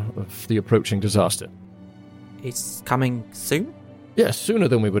aware of the approaching disaster. It's coming soon? Yes, sooner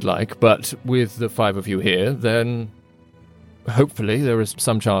than we would like, but with the 5 of you here, then hopefully there is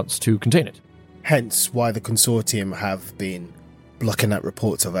some chance to contain it. Hence why the consortium have been blocking out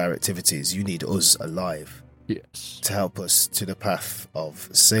reports of our activities. You need us alive. Yes. To help us to the path of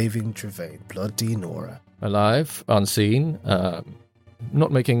saving Trevain, bloody Nora. Alive, unseen,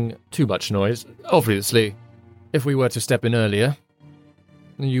 not making too much noise. Obviously, if we were to step in earlier,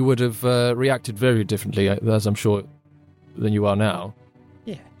 you would have reacted very differently, as I'm sure, than you are now.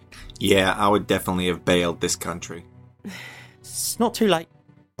 Yeah. Yeah, I would definitely have bailed this country. It's not too late.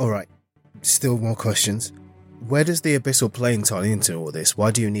 Alright, still more questions. Where does the abyssal plane tie into all this?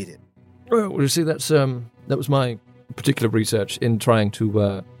 Why do you need it? Well, you see, that was my particular research in trying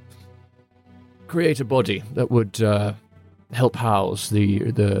to create a body that would help house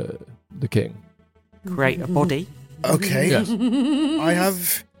the king. Create a body? Okay. Yes. I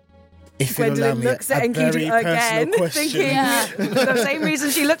have, if you'll allow Gwendolyn me, looks at a Enkidu very again, personal question. thinking the same reason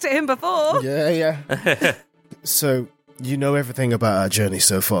she looked at him before. Yeah. So, you know everything about our journey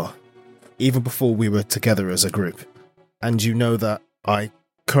so far, even before we were together as a group. And you know that I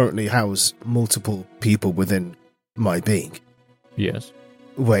currently house multiple people within my being. Yes.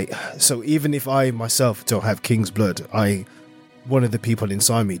 Wait, so even if I myself don't have king's blood, one of the people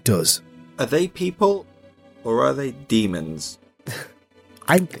inside me does. Are they people, or are they demons?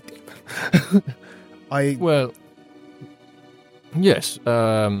 I'm the demon. Well, yes,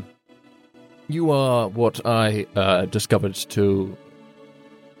 you are what I discovered to...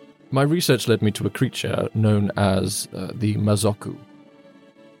 My research led me to a creature known as the Mazoku.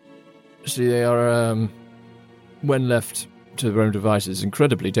 See, they are, when left to their own devices,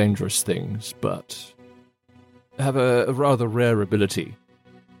 incredibly dangerous things, but have a rather rare ability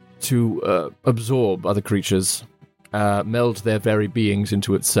to absorb other creatures, meld their very beings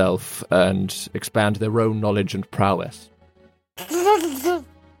into itself, and expand their own knowledge and prowess.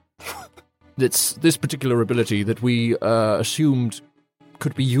 It's this particular ability that we assumed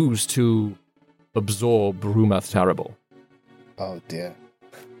could be used to absorb Rumath Terrible. Oh dear.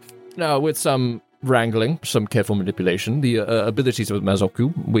 Now, with some wrangling, some careful manipulation, the abilities of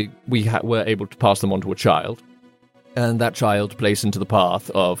Mazoku, we were able to pass them on to a child, and that child placed into the path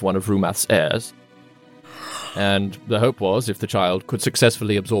of one of Rumath's heirs. And the hope was, if the child could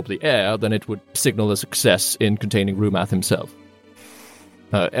successfully absorb the heir, then it would signal a success in containing Rumath himself.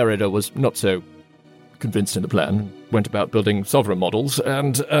 Erida was not so convinced in the plan, went about building sovereign models,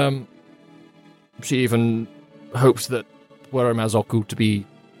 and she even hoped that were Mazoku to be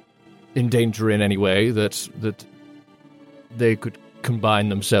in danger in any way, that they could combine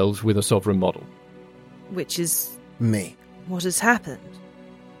themselves with a sovereign model. Which is Me. what has happened.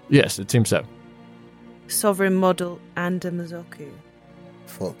 Yes, it seems so. Sovereign model and a Mazoku.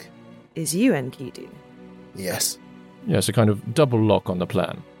 Fuck. Is you, Enkidu? Yes. Yes, a kind of double lock on the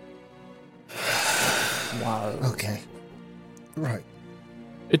plan. Wow. Okay. Right.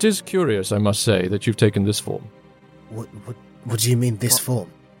 It is curious, I must say, that you've taken this form. What do you mean, this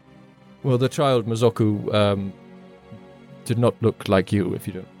form? Well, the child Mazoku did not look like you, if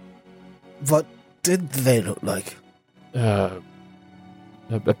you don't. What did they look like? A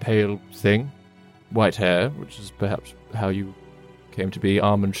pale thing. White hair, which is perhaps how you came to be.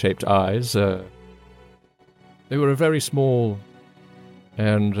 Almond-shaped eyes. They were a very small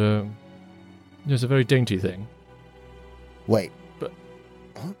and just a very dainty thing. Wait. But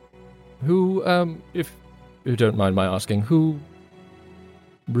what? Who, if you don't mind my asking, who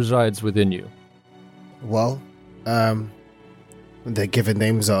resides within you? Well, their given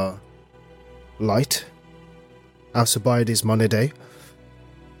names are Light, Alcibiades Monide,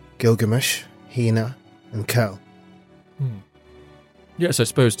 Gilgamesh, Hina, and Kel. Yes, I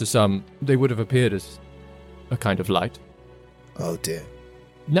suppose to some they would have appeared as a kind of light. Oh dear.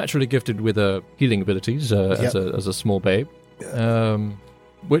 Naturally gifted with healing abilities as a small babe,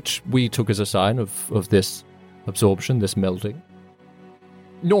 which we took as a sign of this absorption, this melding.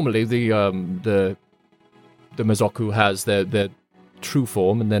 Normally, the Mazoku has their true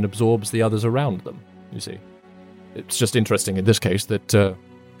form and then absorbs the others around them. You see, it's just interesting in this case that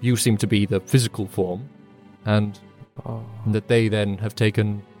you seem to be the physical form, and that they then have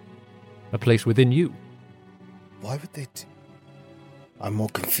taken a place within you. Why would they? I'm more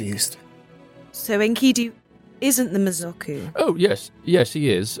confused. So Enkidu isn't the Mazoku? Oh yes, he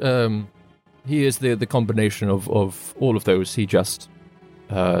is. He is the combination of all of those he just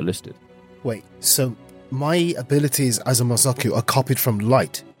listed. Wait, so my abilities as a Mazoku are copied from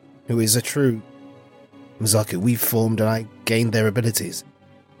Light, who is a true Mazoku. We formed and I gained their abilities.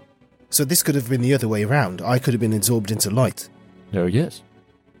 So this could have been the other way around. I could have been absorbed into Light. Oh yes.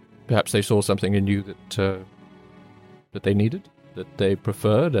 Perhaps they saw something in you that they needed, that they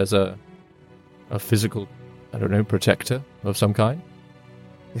preferred as a physical, I don't know, protector of some kind.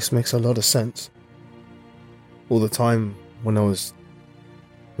 This makes a lot of sense. All the time when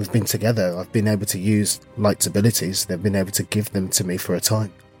we've been together, I've been able to use Light's abilities. They've been able to give them to me for a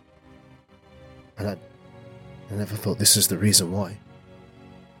time. And I never thought this is the reason why.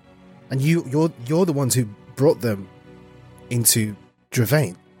 And you're the ones who brought them into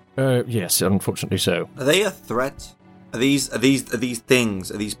Dravain. Yes, unfortunately so. Are they a threat? Are these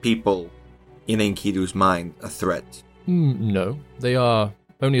things, are these people in Enkidu's mind a threat? No, they are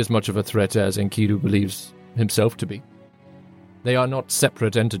only as much of a threat as Enkidu believes himself to be. They are not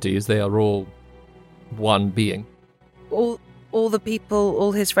separate entities, they are all one being. All the people,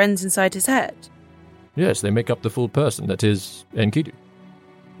 all his friends inside his head? Yes, they make up the full person that is Enkidu.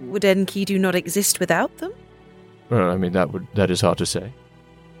 Would Enkidu not exist without them? Well, I mean, that is hard to say.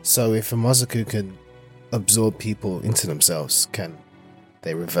 So if a Mazoku can absorb people into themselves, can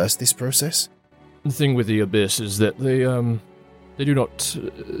they reverse this process? The thing with the Abyss is that they do not...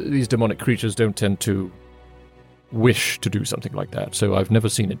 these demonic creatures don't tend to wish to do something like that, so I've never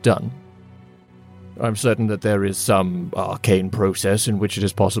seen it done. I'm certain that there is some arcane process in which it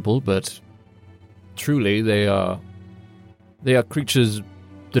is possible, but truly they are creatures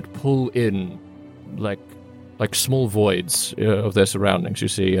that pull in like small voids of their surroundings, you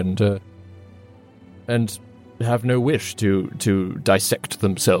see, and have no wish to dissect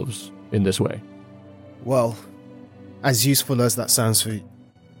themselves in this way. Well, as useful as that sounds for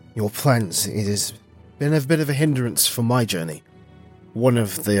your plans, it has been a bit of a hindrance for my journey. One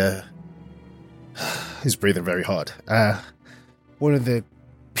of the... he's breathing very hard. One of the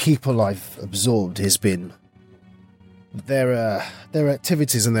people I've absorbed has been... Their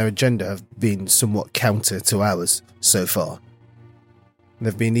activities and their agenda have been somewhat counter to ours so far.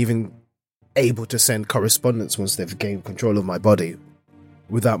 They've been even able to send correspondence once they've gained control of my body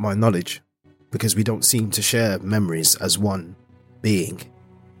without my knowledge, because we don't seem to share memories as one being.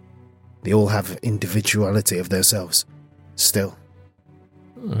 They all have individuality of themselves, still.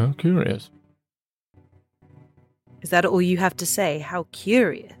 How curious. Is that all you have to say? How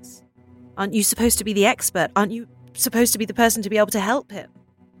curious. Aren't you supposed to be the expert? Aren't you supposed to be the person to be able to help him?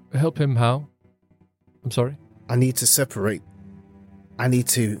 Help him how? I'm sorry? I need to separate. I need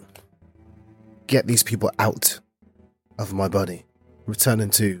to get these people out of my body, return them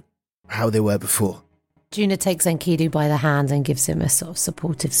to how they were before. Juna takes Enkidu by the hand and gives him a sort of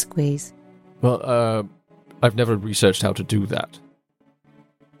supportive squeeze. Well, I've never researched how to do that.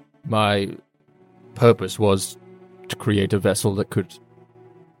 My purpose was to create a vessel that could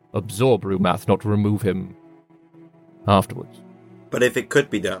absorb Rumath, not remove him afterwards. But if it could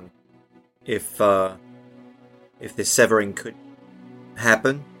be done, if the severing could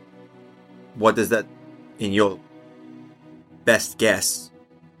happen, what does that, in your best guess,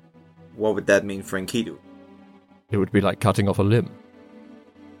 what would that mean for Enkidu? It would be like cutting off a limb.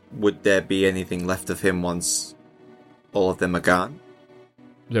 Would there be anything left of him once all of them are gone?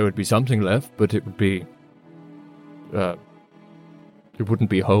 There would be something left, but it would be... it wouldn't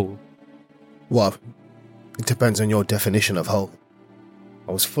be whole. Well, it depends on your definition of whole.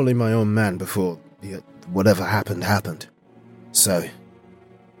 I was fully my own man before whatever happened. So,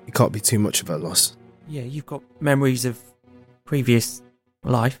 it can't be too much of a loss. Yeah, you've got memories of previous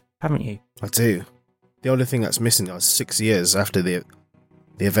life, haven't you? I do. The only thing that's missing are 6 years after the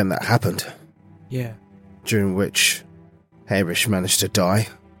event that happened. Yeah. During which Harish managed to die,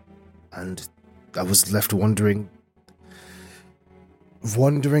 and I was left wandering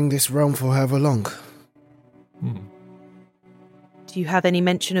this realm for however long. Do you have any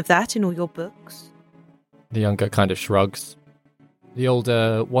mention of that in all your books? The younger kind of shrugs. The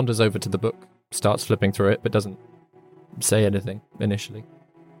older wanders over to the book, starts flipping through it, but doesn't say anything initially.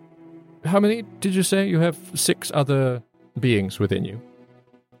 How many did you say? You have 6 other beings within you?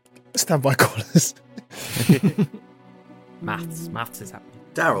 Stand by callers. Maths is happening.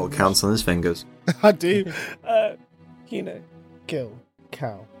 Daryl counts on his fingers. I do. Kill,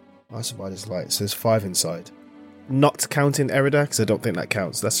 cow. Alcibiades light. So there's 5 inside. Not counting Erida, because I don't think that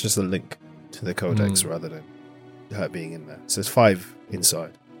counts. That's just a link to the codex rather than her being in there. So there's 5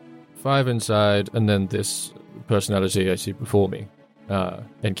 inside. 5 inside, and then this personality I see before me,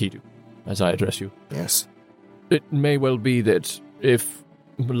 Enkidu, as I address you. Yes. It may well be that if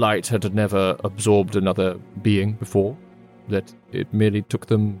light had never absorbed another being before, that it merely took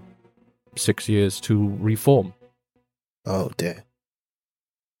them 6 years to reform. Oh dear.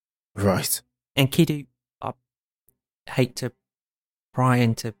 Right. Enkidu, I hate to pry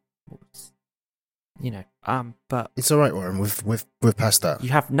into, but it's all right, Warren. We've passed that.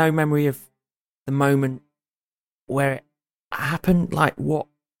 you have no memory of the moment where it happened. Like what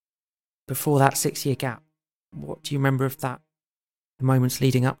before that 6-year gap? What do you remember of that? The moments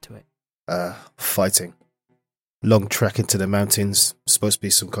leading up to it. Fighting. Long trek into the mountains. Supposed to be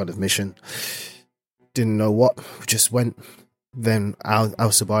some kind of mission. Didn't know what. We just went. Then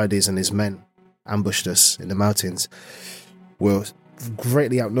Alcibiades and his men ambushed us in the mountains. We were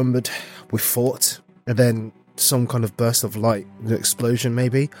greatly outnumbered. We fought. And then some kind of burst of light. An explosion,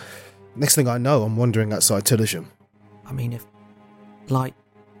 maybe. Next thing I know, I'm wandering outside Tillisham. I mean, if light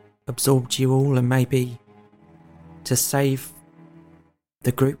absorbed you all and maybe to save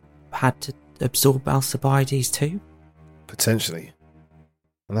the group had to absorb Alcibiades too? Potentially.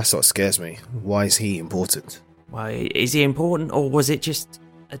 And that's what scares me. Why is he important? Well, is he important, or was it just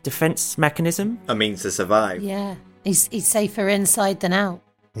a defense mechanism? A means to survive. Yeah, he's safer inside than out.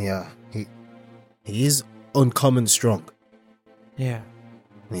 Yeah, he is uncommon strong. Yeah.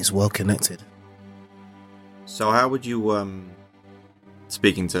 And he's well connected. So how would you,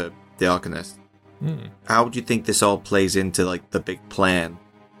 speaking to the Arcanist, how would you think this all plays into, like, the big plan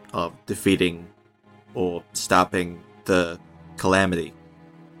of defeating or stopping the calamity?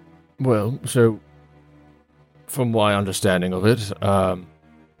 Well, so, from my understanding of it,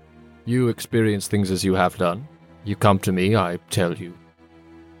 you experience things as you have done. You come to me, I tell you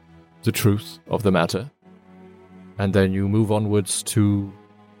the truth of the matter, and then you move onwards to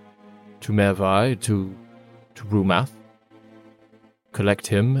Mervai, to Rumath, collect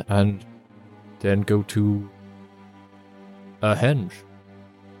him, and then go to Henge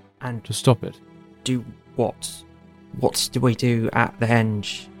and to stop it. Do what? What do we do at the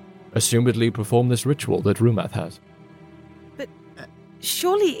Henge? Assumedly perform this ritual that Rumath has. But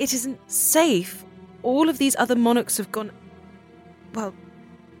surely it isn't safe. All of these other monarchs have gone, well,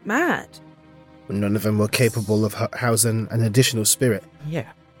 mad. None of them were capable of housing an additional spirit.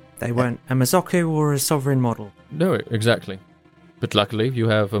 Yeah. They weren't a Mazoku or a sovereign model. No, exactly. But luckily, you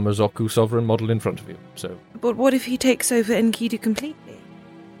have a Mazoku sovereign model in front of you, so... But what if he takes over Enkidu completely?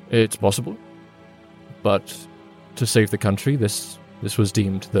 It's possible. But to save the country, this was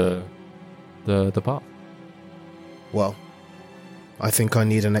deemed the path. Well, I think I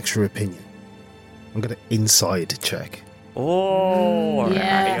need an extra opinion. I'm going to inside check. Oh,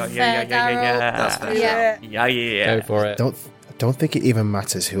 yeah. That's fair. Yeah. Go for it. I don't think it even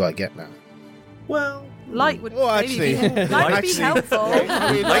matters who I get now. Well, Light would actually, maybe be helpful.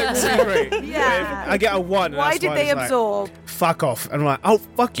 Yeah. I get a 1. Why did they absorb? Fuck off. And I'm like, oh,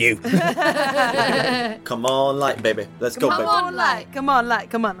 fuck you. come on, light, baby. Let's go, baby. Come on, light.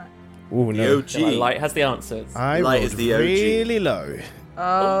 Oh, The no. OG. Light has the answers. I Light rolled is the OG. really low.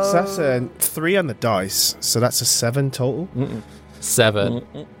 Oh. So that's a 3 on the dice. So that's a 7 total. 7.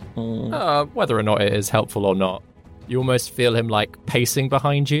 Whether or not it is helpful or not, you almost feel him like pacing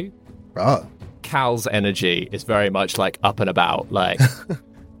behind you. Right. Cal's energy is very much like up and about. Like,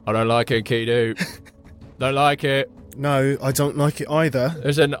 I don't like it, Kidu. Don't like it. No, I don't like it either.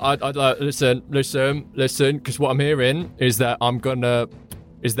 Listen, listen. Because what I'm hearing is that I'm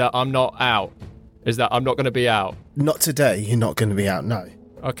not out. Is that I'm not gonna be out. Not today. You're not going to be out. No.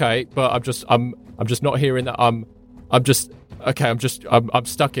 Okay, but I'm just not hearing that. I'm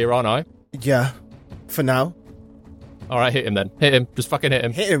stuck here, aren't I? Yeah. For now. All right, hit him then. Hit him. Just fucking hit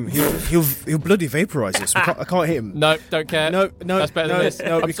him. Hit him. He'll bloody vaporize us. I can't hit him. No, don't care. No. That's better than this.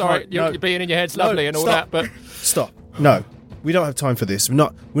 No, I'm sorry. Your being in your head's lovely and all stop. that, but Stop. No. We don't have time for this. We're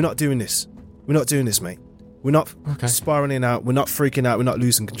not doing this. We're not doing this, mate. We're not spiraling out. We're not freaking out. We're not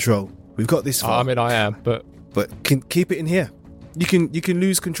losing control. We've got this far. I mean, I am, but can keep it in here. You can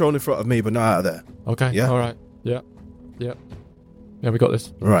lose control in front of me, but not out of there. okay. Yeah. All right. Yeah. We got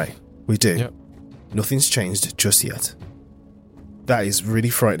this. Right. We do. Yep. Nothing's changed just yet. That is really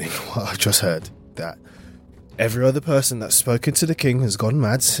frightening. What I just heard. That every other person that's spoken to the king has gone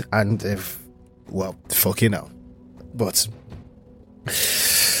mad, and fucking hell. But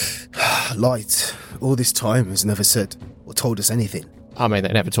Light, all this time, has never said or told us anything. I mean,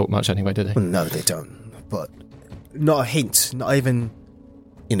 they never talk much anyway, do they? Well, no, they don't. But not a hint, not even,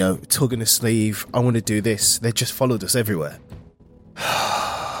 tugging a sleeve, I want to do this. They just followed us everywhere.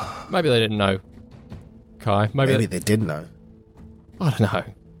 Maybe they didn't know. Kai, Maybe they did know. I don't know.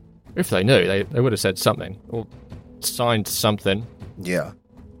 If they knew, they would have said something or signed something, Yeah.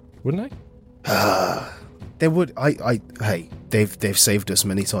 wouldn't they? They would. Hey, they've saved us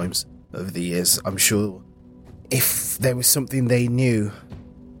many times over the years. I'm sure if there was something they knew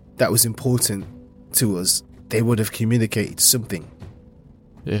that was important to us, they would have communicated something.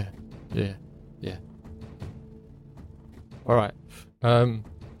 Yeah. All right.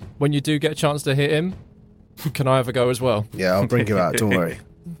 When you do get a chance to hit him, can I have a go as well? Yeah, I'll bring you out. Don't worry.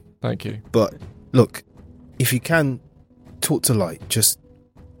 Thank you. But look, if you can talk to Light, just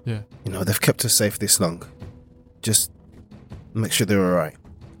they've kept us safe this long. Just make sure they're all right,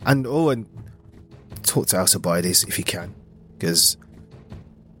 and talk to Alcibiades if you can, because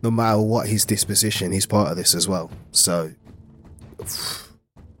no matter what his disposition, he's part of this as well. So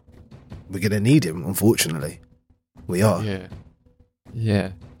we're gonna need him. Unfortunately, we are.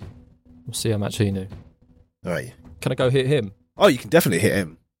 Yeah. We'll see how much he knew. All right. Can I go hit him? Oh, you can definitely hit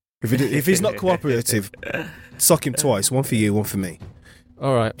him. If he's not cooperative, sock him twice. One for you, one for me.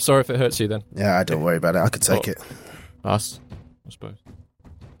 All right. Sorry if it hurts you then. Yeah, don't worry about it. I could take it. Us, I suppose.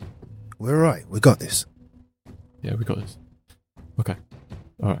 We're all right. We got this. Yeah, we got this. Okay.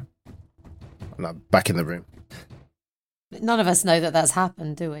 All right. And I'm back in the room. None of us know that that's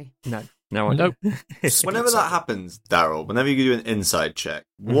happened, do we? No one. Nope. Whenever that happens, Daryl, whenever you do an inside check,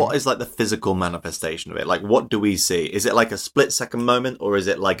 what is like the physical manifestation of it? Like, what do we see? Is it like a split-second moment, or is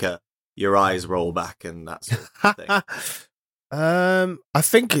it like your eyes roll back and that sort of thing? I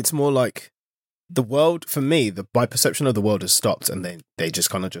think it's more like the world, for me, my perception of the world has stopped, and then they just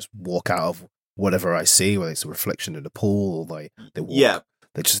kind of just walk out of whatever I see, whether it's a reflection in the pool or they walk. Yeah.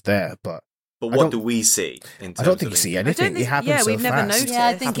 They're just there, but what do we see? I don't think you see anything. It happens so we've never fast. noticed. Yeah,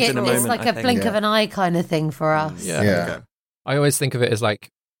 I think it's like a blink of an eye kind of thing for us. Yeah. Okay. I always think of it as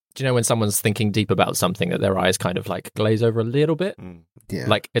like, do you know when someone's thinking deep about something that their eyes kind of like glaze over a little bit? Yeah.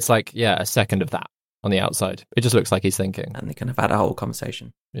 Like, it's like, a second of that on the outside. It just looks like he's thinking. And they kind of had a whole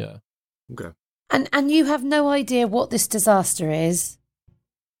conversation. Yeah. Okay. And you have no idea what this disaster is.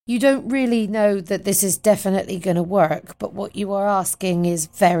 You don't really know that this is definitely going to work, but what you are asking is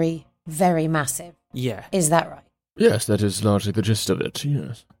very, very massive. Yeah. Is that right? Yes, that is largely the gist of it,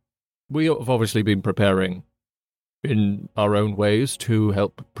 yes. We have obviously been preparing in our own ways to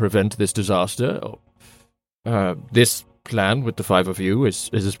help prevent this disaster. This plan with the 5 of you is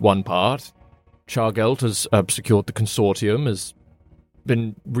one part. Chargelt has secured the consortium, has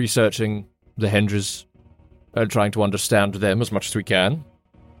been researching the Hendres, trying to understand them as much as we can.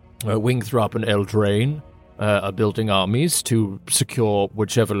 Wingthrop and Eldraine are building armies to secure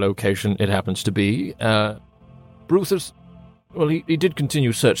whichever location it happens to be. Bruthus, well, he did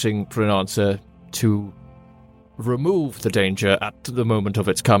continue searching for an answer to remove the danger at the moment of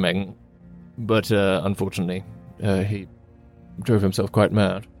its coming, but unfortunately, he drove himself quite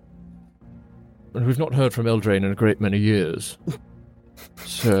mad. And we've not heard from Eldraine in a great many years,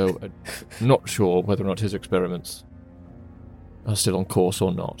 so I'm not sure whether or not his experiments are still on course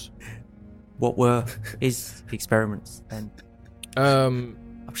or not. What were his experiments then?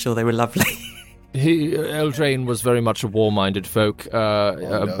 I'm sure they were lovely. Eldraine was very much a war-minded folk,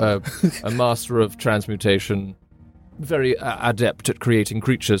 a master of transmutation, very adept at creating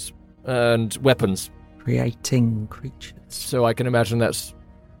creatures and weapons. Creating creatures. So I can imagine that's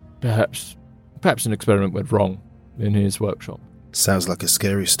perhaps an experiment went wrong in his workshop. Sounds like a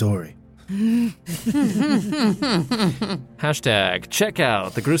scary story. Hashtag check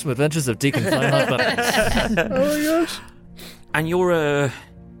out the gruesome adventures of Deacon Flyheart Buttons. Oh my gosh. And you're a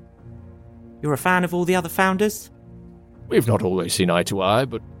fan of all the other founders? We've not always seen eye to eye,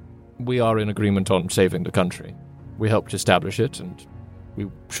 but we are in agreement on saving the country. We helped establish it, and we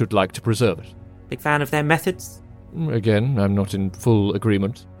should like to preserve it. Big fan of their methods? Again, I'm not in full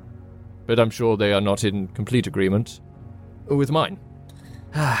agreement, but I'm sure they are not in complete agreement with mine.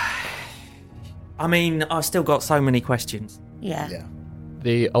 I mean, I've still got so many questions. Yeah.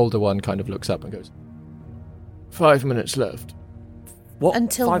 The older one kind of looks up and goes, 5 minutes left. What?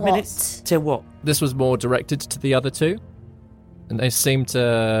 Until 5 what? minutes? Till what? This was more directed to the other two, and they seem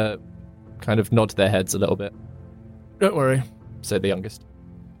to kind of nod their heads a little bit. Don't worry, said the youngest.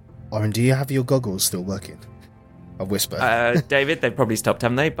 Oren, do you have your goggles still working? I whisper. David, they've probably stopped,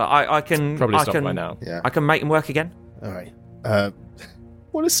 haven't they? But I can... Probably I stopped can, by now. Yeah. I can make them work again. All right.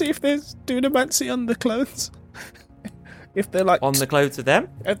 Want to see if there's dunamancy on the clothes? If they're like... On the clothes of them?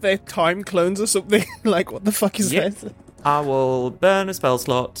 If they're time clones or something. Like, what the fuck is this? I will burn a spell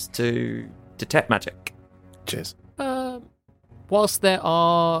slot to detect magic. Cheers. Whilst there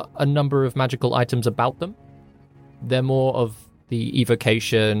are a number of magical items about them, they're more of the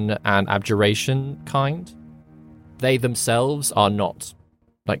evocation and abjuration kind. They themselves are not,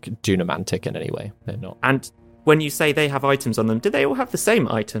 like, dunamantic in any way. They're not. And when you say they have items on them, do they all have the same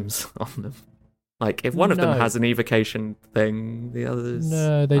items on them? Like, if one of them has an evocation thing, the others...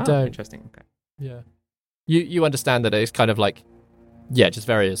 No, they don't. Interesting, okay. Yeah. You understand that it's kind of like, yeah, just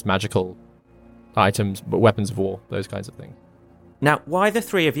various magical items, but weapons of war, those kinds of things. Now, why the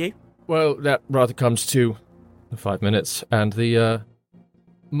three of you? Well, that rather comes to the 5 minutes, and the,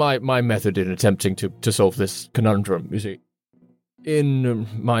 my method in attempting to solve this conundrum, you see. In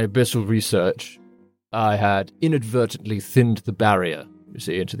my abyssal research, I had inadvertently thinned the barrier, you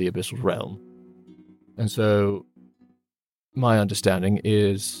see, into the abyssal realm. And so, my understanding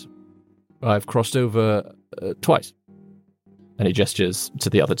is I've crossed over twice. And he gestures to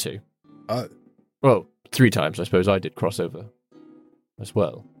the other two. Well, 3 times, I suppose I did cross over as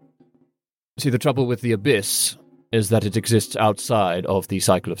well. See, the trouble with the abyss is that it exists outside of the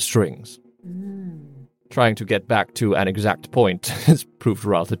cycle of strings. Trying to get back to an exact point has proved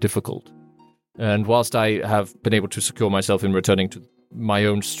rather difficult. And whilst I have been able to secure myself in returning to my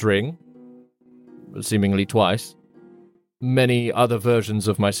own string, seemingly twice, many other versions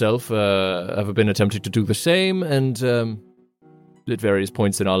of myself have been attempting to do the same, and at various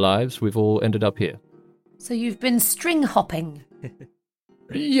points in our lives, we've all ended up here. So you've been string hopping?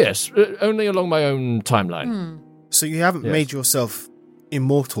 Yes, only along my own timeline. So you haven't made yourself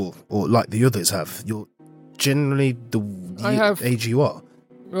immortal, or like the others have? You're generally the age you are?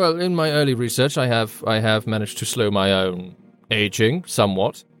 Well, in my early research, I have managed to slow my own aging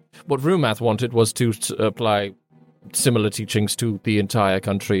somewhat. What Rumath wanted was to apply similar teachings to the entire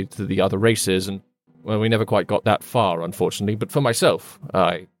country, to the other races, and, well, we never quite got that far, unfortunately. But for myself,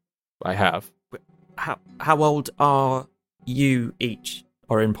 I have. How old are you each?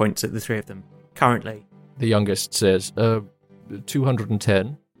 Orin points at the three of them, currently. The youngest says,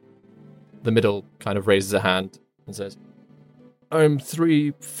 210. The middle kind of raises a hand and says, I'm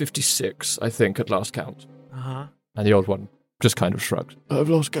 356, I think, at last count. Uh-huh. And the old one just kind of shrugged. I've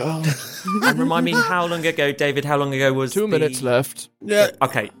lost count. And remind me, how long ago, David, how long ago was 2 minutes left. Yeah.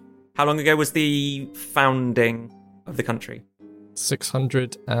 Okay. How long ago was the founding of the country?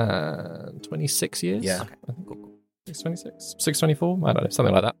 626 years? Yeah. Okay, cool. 626? 624? I don't know,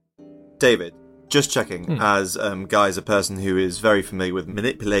 something like that. David, just checking, as Guy is a person who is very familiar with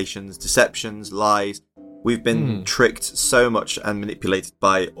manipulations, deceptions, lies. We've been tricked so much and manipulated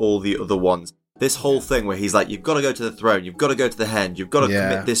by all the other ones. This whole thing where he's like, you've got to go to the throne, you've got to go to the hand, you've got to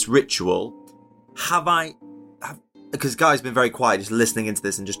commit this ritual. Because Guy's been very quiet, just listening into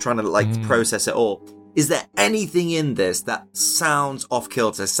this and just trying to process it all. Is there anything in this that sounds off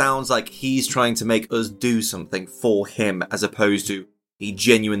kilter? Sounds like he's trying to make us do something for him, as opposed to he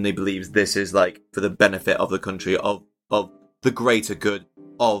genuinely believes this is like for the benefit of the country, of the greater good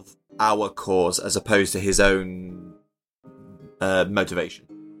of our cause, as opposed to his own motivation.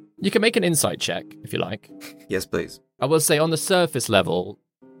 You can make an insight check, if you like. Yes, please. I will say, on the surface level,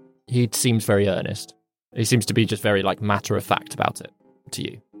 he seems very earnest. He seems to be just very, matter-of-fact about it to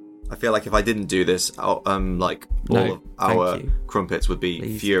you. I feel like if I didn't do this, all of our crumpets would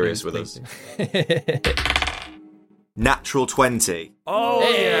be furious with us. Natural 20. Oh,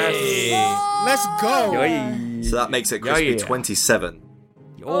 yes. Let's go. Yoy. So that makes it crispy 27.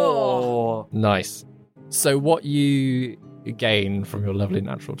 Oh. Nice. So what you gain from your lovely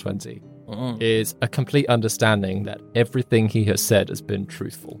natural 20 is a complete understanding that everything he has said has been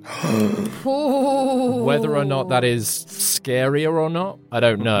truthful. Whether or not that is scarier or not, I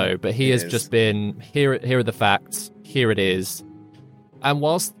don't know. But he has just been, here are the facts, here it is. And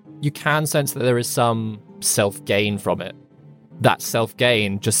whilst you can sense that there is some self-gain from it, that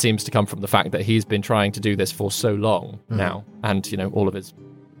self-gain just seems to come from the fact that he's been trying to do this for so long now. And, all of his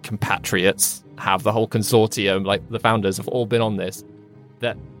compatriots have the whole consortium, like the founders have all been on this,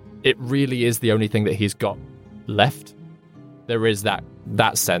 that it really is the only thing that he's got left. There is that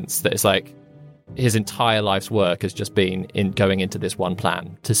sense that it's like his entire life's work has just been in going into this one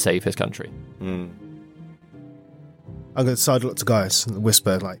plan to save his country. I'm going to sidle up to Gaius and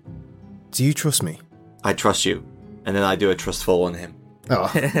whisper, like, do you trust me? I trust you. And then I do a trustful on him.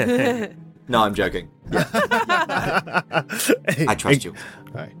 Oh. No, I'm joking. Yeah. I trust you.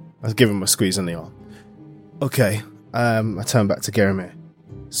 Right. I'll give him a squeeze on the arm. Okay. I turn back to Geramir.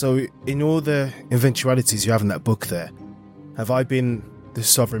 So, in all the eventualities you have in that book there, have I been the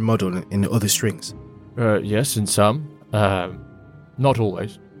sovereign model in other strings? Yes, in some. Not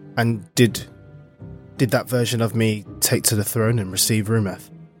always. And did that version of me take to the throne and receive Rumeth?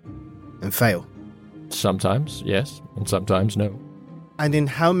 And fail? Sometimes, yes, and sometimes no. And in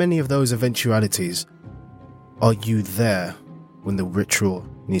how many of those eventualities are you there when the ritual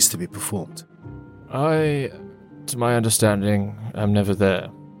needs to be performed? To my understanding, am never there.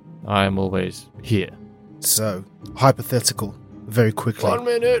 I am always here. So, hypothetical, very quickly. 1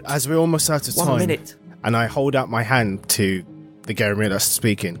 minute! As we're almost out of time. 1 minute. And I hold out my hand to the Geramir that's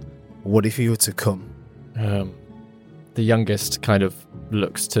speaking. What if you were to come? The youngest kind of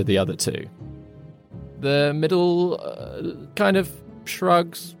looks to the other two. The middle kind of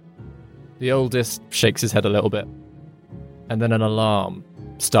shrugs. The oldest shakes his head a little bit. And then an alarm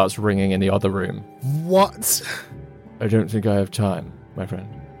starts ringing in the other room. What? I don't think I have time, my friend.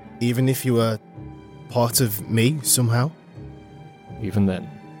 Even if you were part of me somehow? Even then.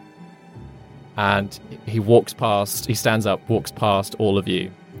 And he stands up, walks past all of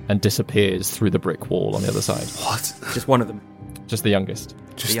you, and disappears through the brick wall on the other side. What? Just one of them. Just the youngest.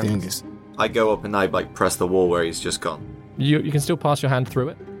 Just the youngest. I go up and I press the wall where he's just gone. You can still pass your hand through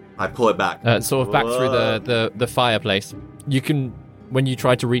it. I pull it back. Sort of back through the fireplace. You can, when you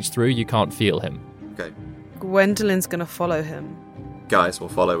try to reach through, you can't feel him. Okay. Gwendolyn's going to follow him. Guys will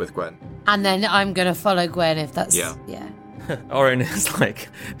follow with Gwen. And then I'm going to follow Gwen if that's... Yeah. Orin is like,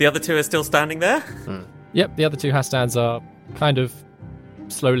 the other two are still standing there? Yep, the other two Hastans are kind of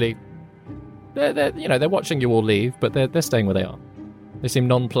slowly... They're watching you all leave, but they're staying where they are. They seem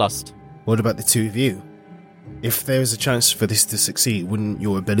nonplussed. What about the two of you? If there was a chance for this to succeed, wouldn't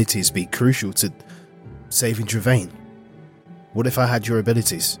your abilities be crucial to saving Dravain? What if I had your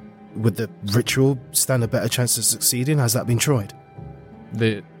abilities? Would the ritual stand a better chance of succeeding? Has that been tried?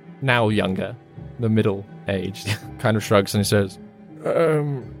 The now younger, the middle-aged, kind of shrugs and he says,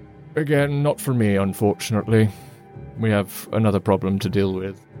 Again, not for me, unfortunately. We have another problem to deal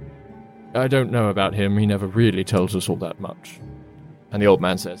with. I don't know about him, he never really tells us all that much. And the old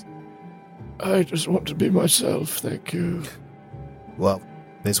man says, I just want to be myself, thank you. Well,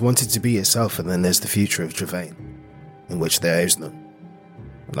 there's wanting to be yourself, and then there's the future of Dravain, in which there is none.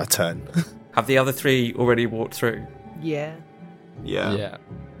 And I turn. Have the other three already walked through? Yeah. yeah.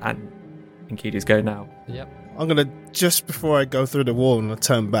 And Enkidu's go now. Yep. I'm going to, just before I go through the wall, and I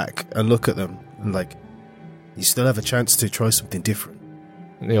turn back and look at them, and you still have a chance to try something different.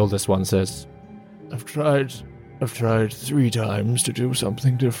 And the oldest one says, I've tried 3 times to do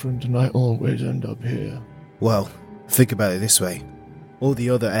something different, and I always end up here. Well, think about it this way. All the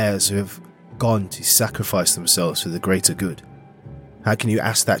other heirs who have gone to sacrifice themselves for the greater good. How can you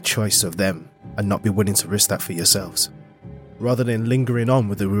ask that choice of them and not be willing to risk that for yourselves? Rather than lingering on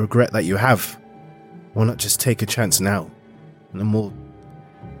with the regret that you have, why not just take a chance now? And a more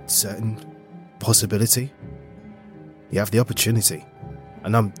certain possibility? You have the opportunity.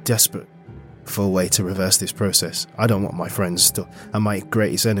 And I'm desperate for a way to reverse this process. I don't want my friends and my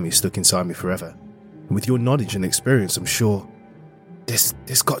greatest enemy stuck inside me forever. And with your knowledge and experience, I'm sure there's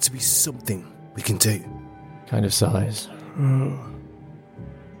got to be something we can do. Kind of sighs. I'm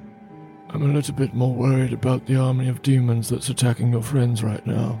a little bit more worried about the army of demons that's attacking your friends right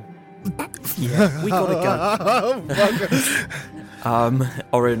now. Yeah, we gotta go.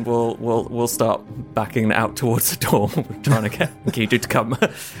 Orin will start backing out towards the door, trying to get Enkidu to come.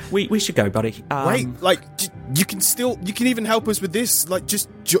 We should go, buddy. Wait, you can even help us with this. Like,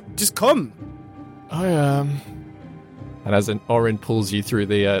 just come. I am. And as Orin pulls you through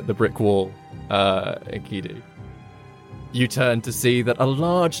the brick wall, Enkidu, you turn to see that a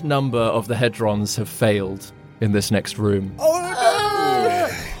large number of the hedrons have failed in this next room.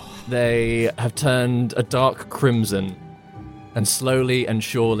 They have turned a dark crimson, and slowly and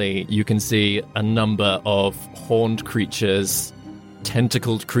surely you can see a number of horned creatures,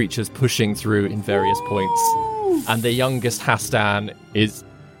 tentacled creatures pushing through in various points. And the youngest Hastan is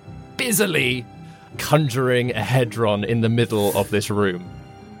busily conjuring a hedron in the middle of this room.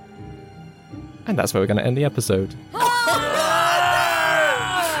 And that's where we're going to end the episode.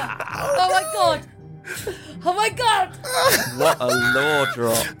 Oh my god! What a lore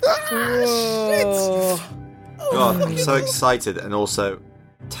drop. God, I'm so excited and also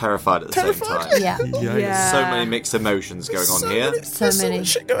terrified at the same time. Yeah. So many mixed emotions going on here. So many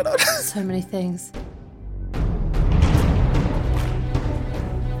shit going on. So many things.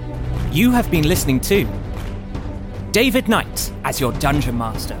 You have been listening to David Knight as your Dungeon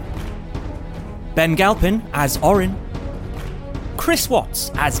Master, Ben Galpin as Orin, Chris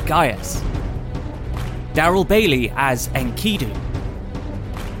Watts as Gaius, Daryl Bailey as Enkidu,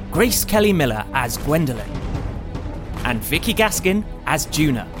 Grace Kelly Miller as Gwendolyn, and Vicky Gaskin as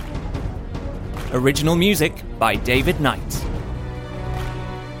Juna. Original music by David Knight.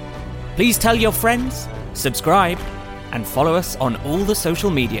 Please tell your friends, subscribe, and follow us on all the social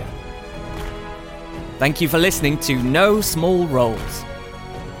media. Thank you for listening to No Small Roles.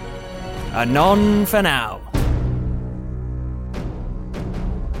 Anon for now.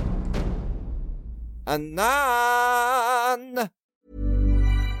 Anon!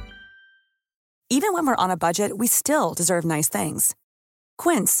 Even when we're on a budget, we still deserve nice things.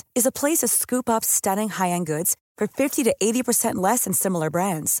 Quince is a place to scoop up stunning high-end goods for 50 to 80% less than similar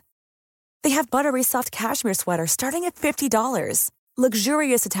brands. They have buttery soft cashmere sweaters starting at $50,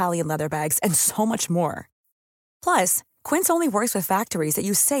 luxurious Italian leather bags, and so much more. Plus, Quince only works with factories that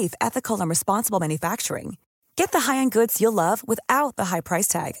use safe, ethical, and responsible manufacturing. Get the high-end goods you'll love without the high price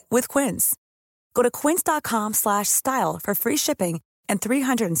tag with Quince. Go to quince.com/style for free shipping and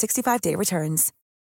 365-day returns.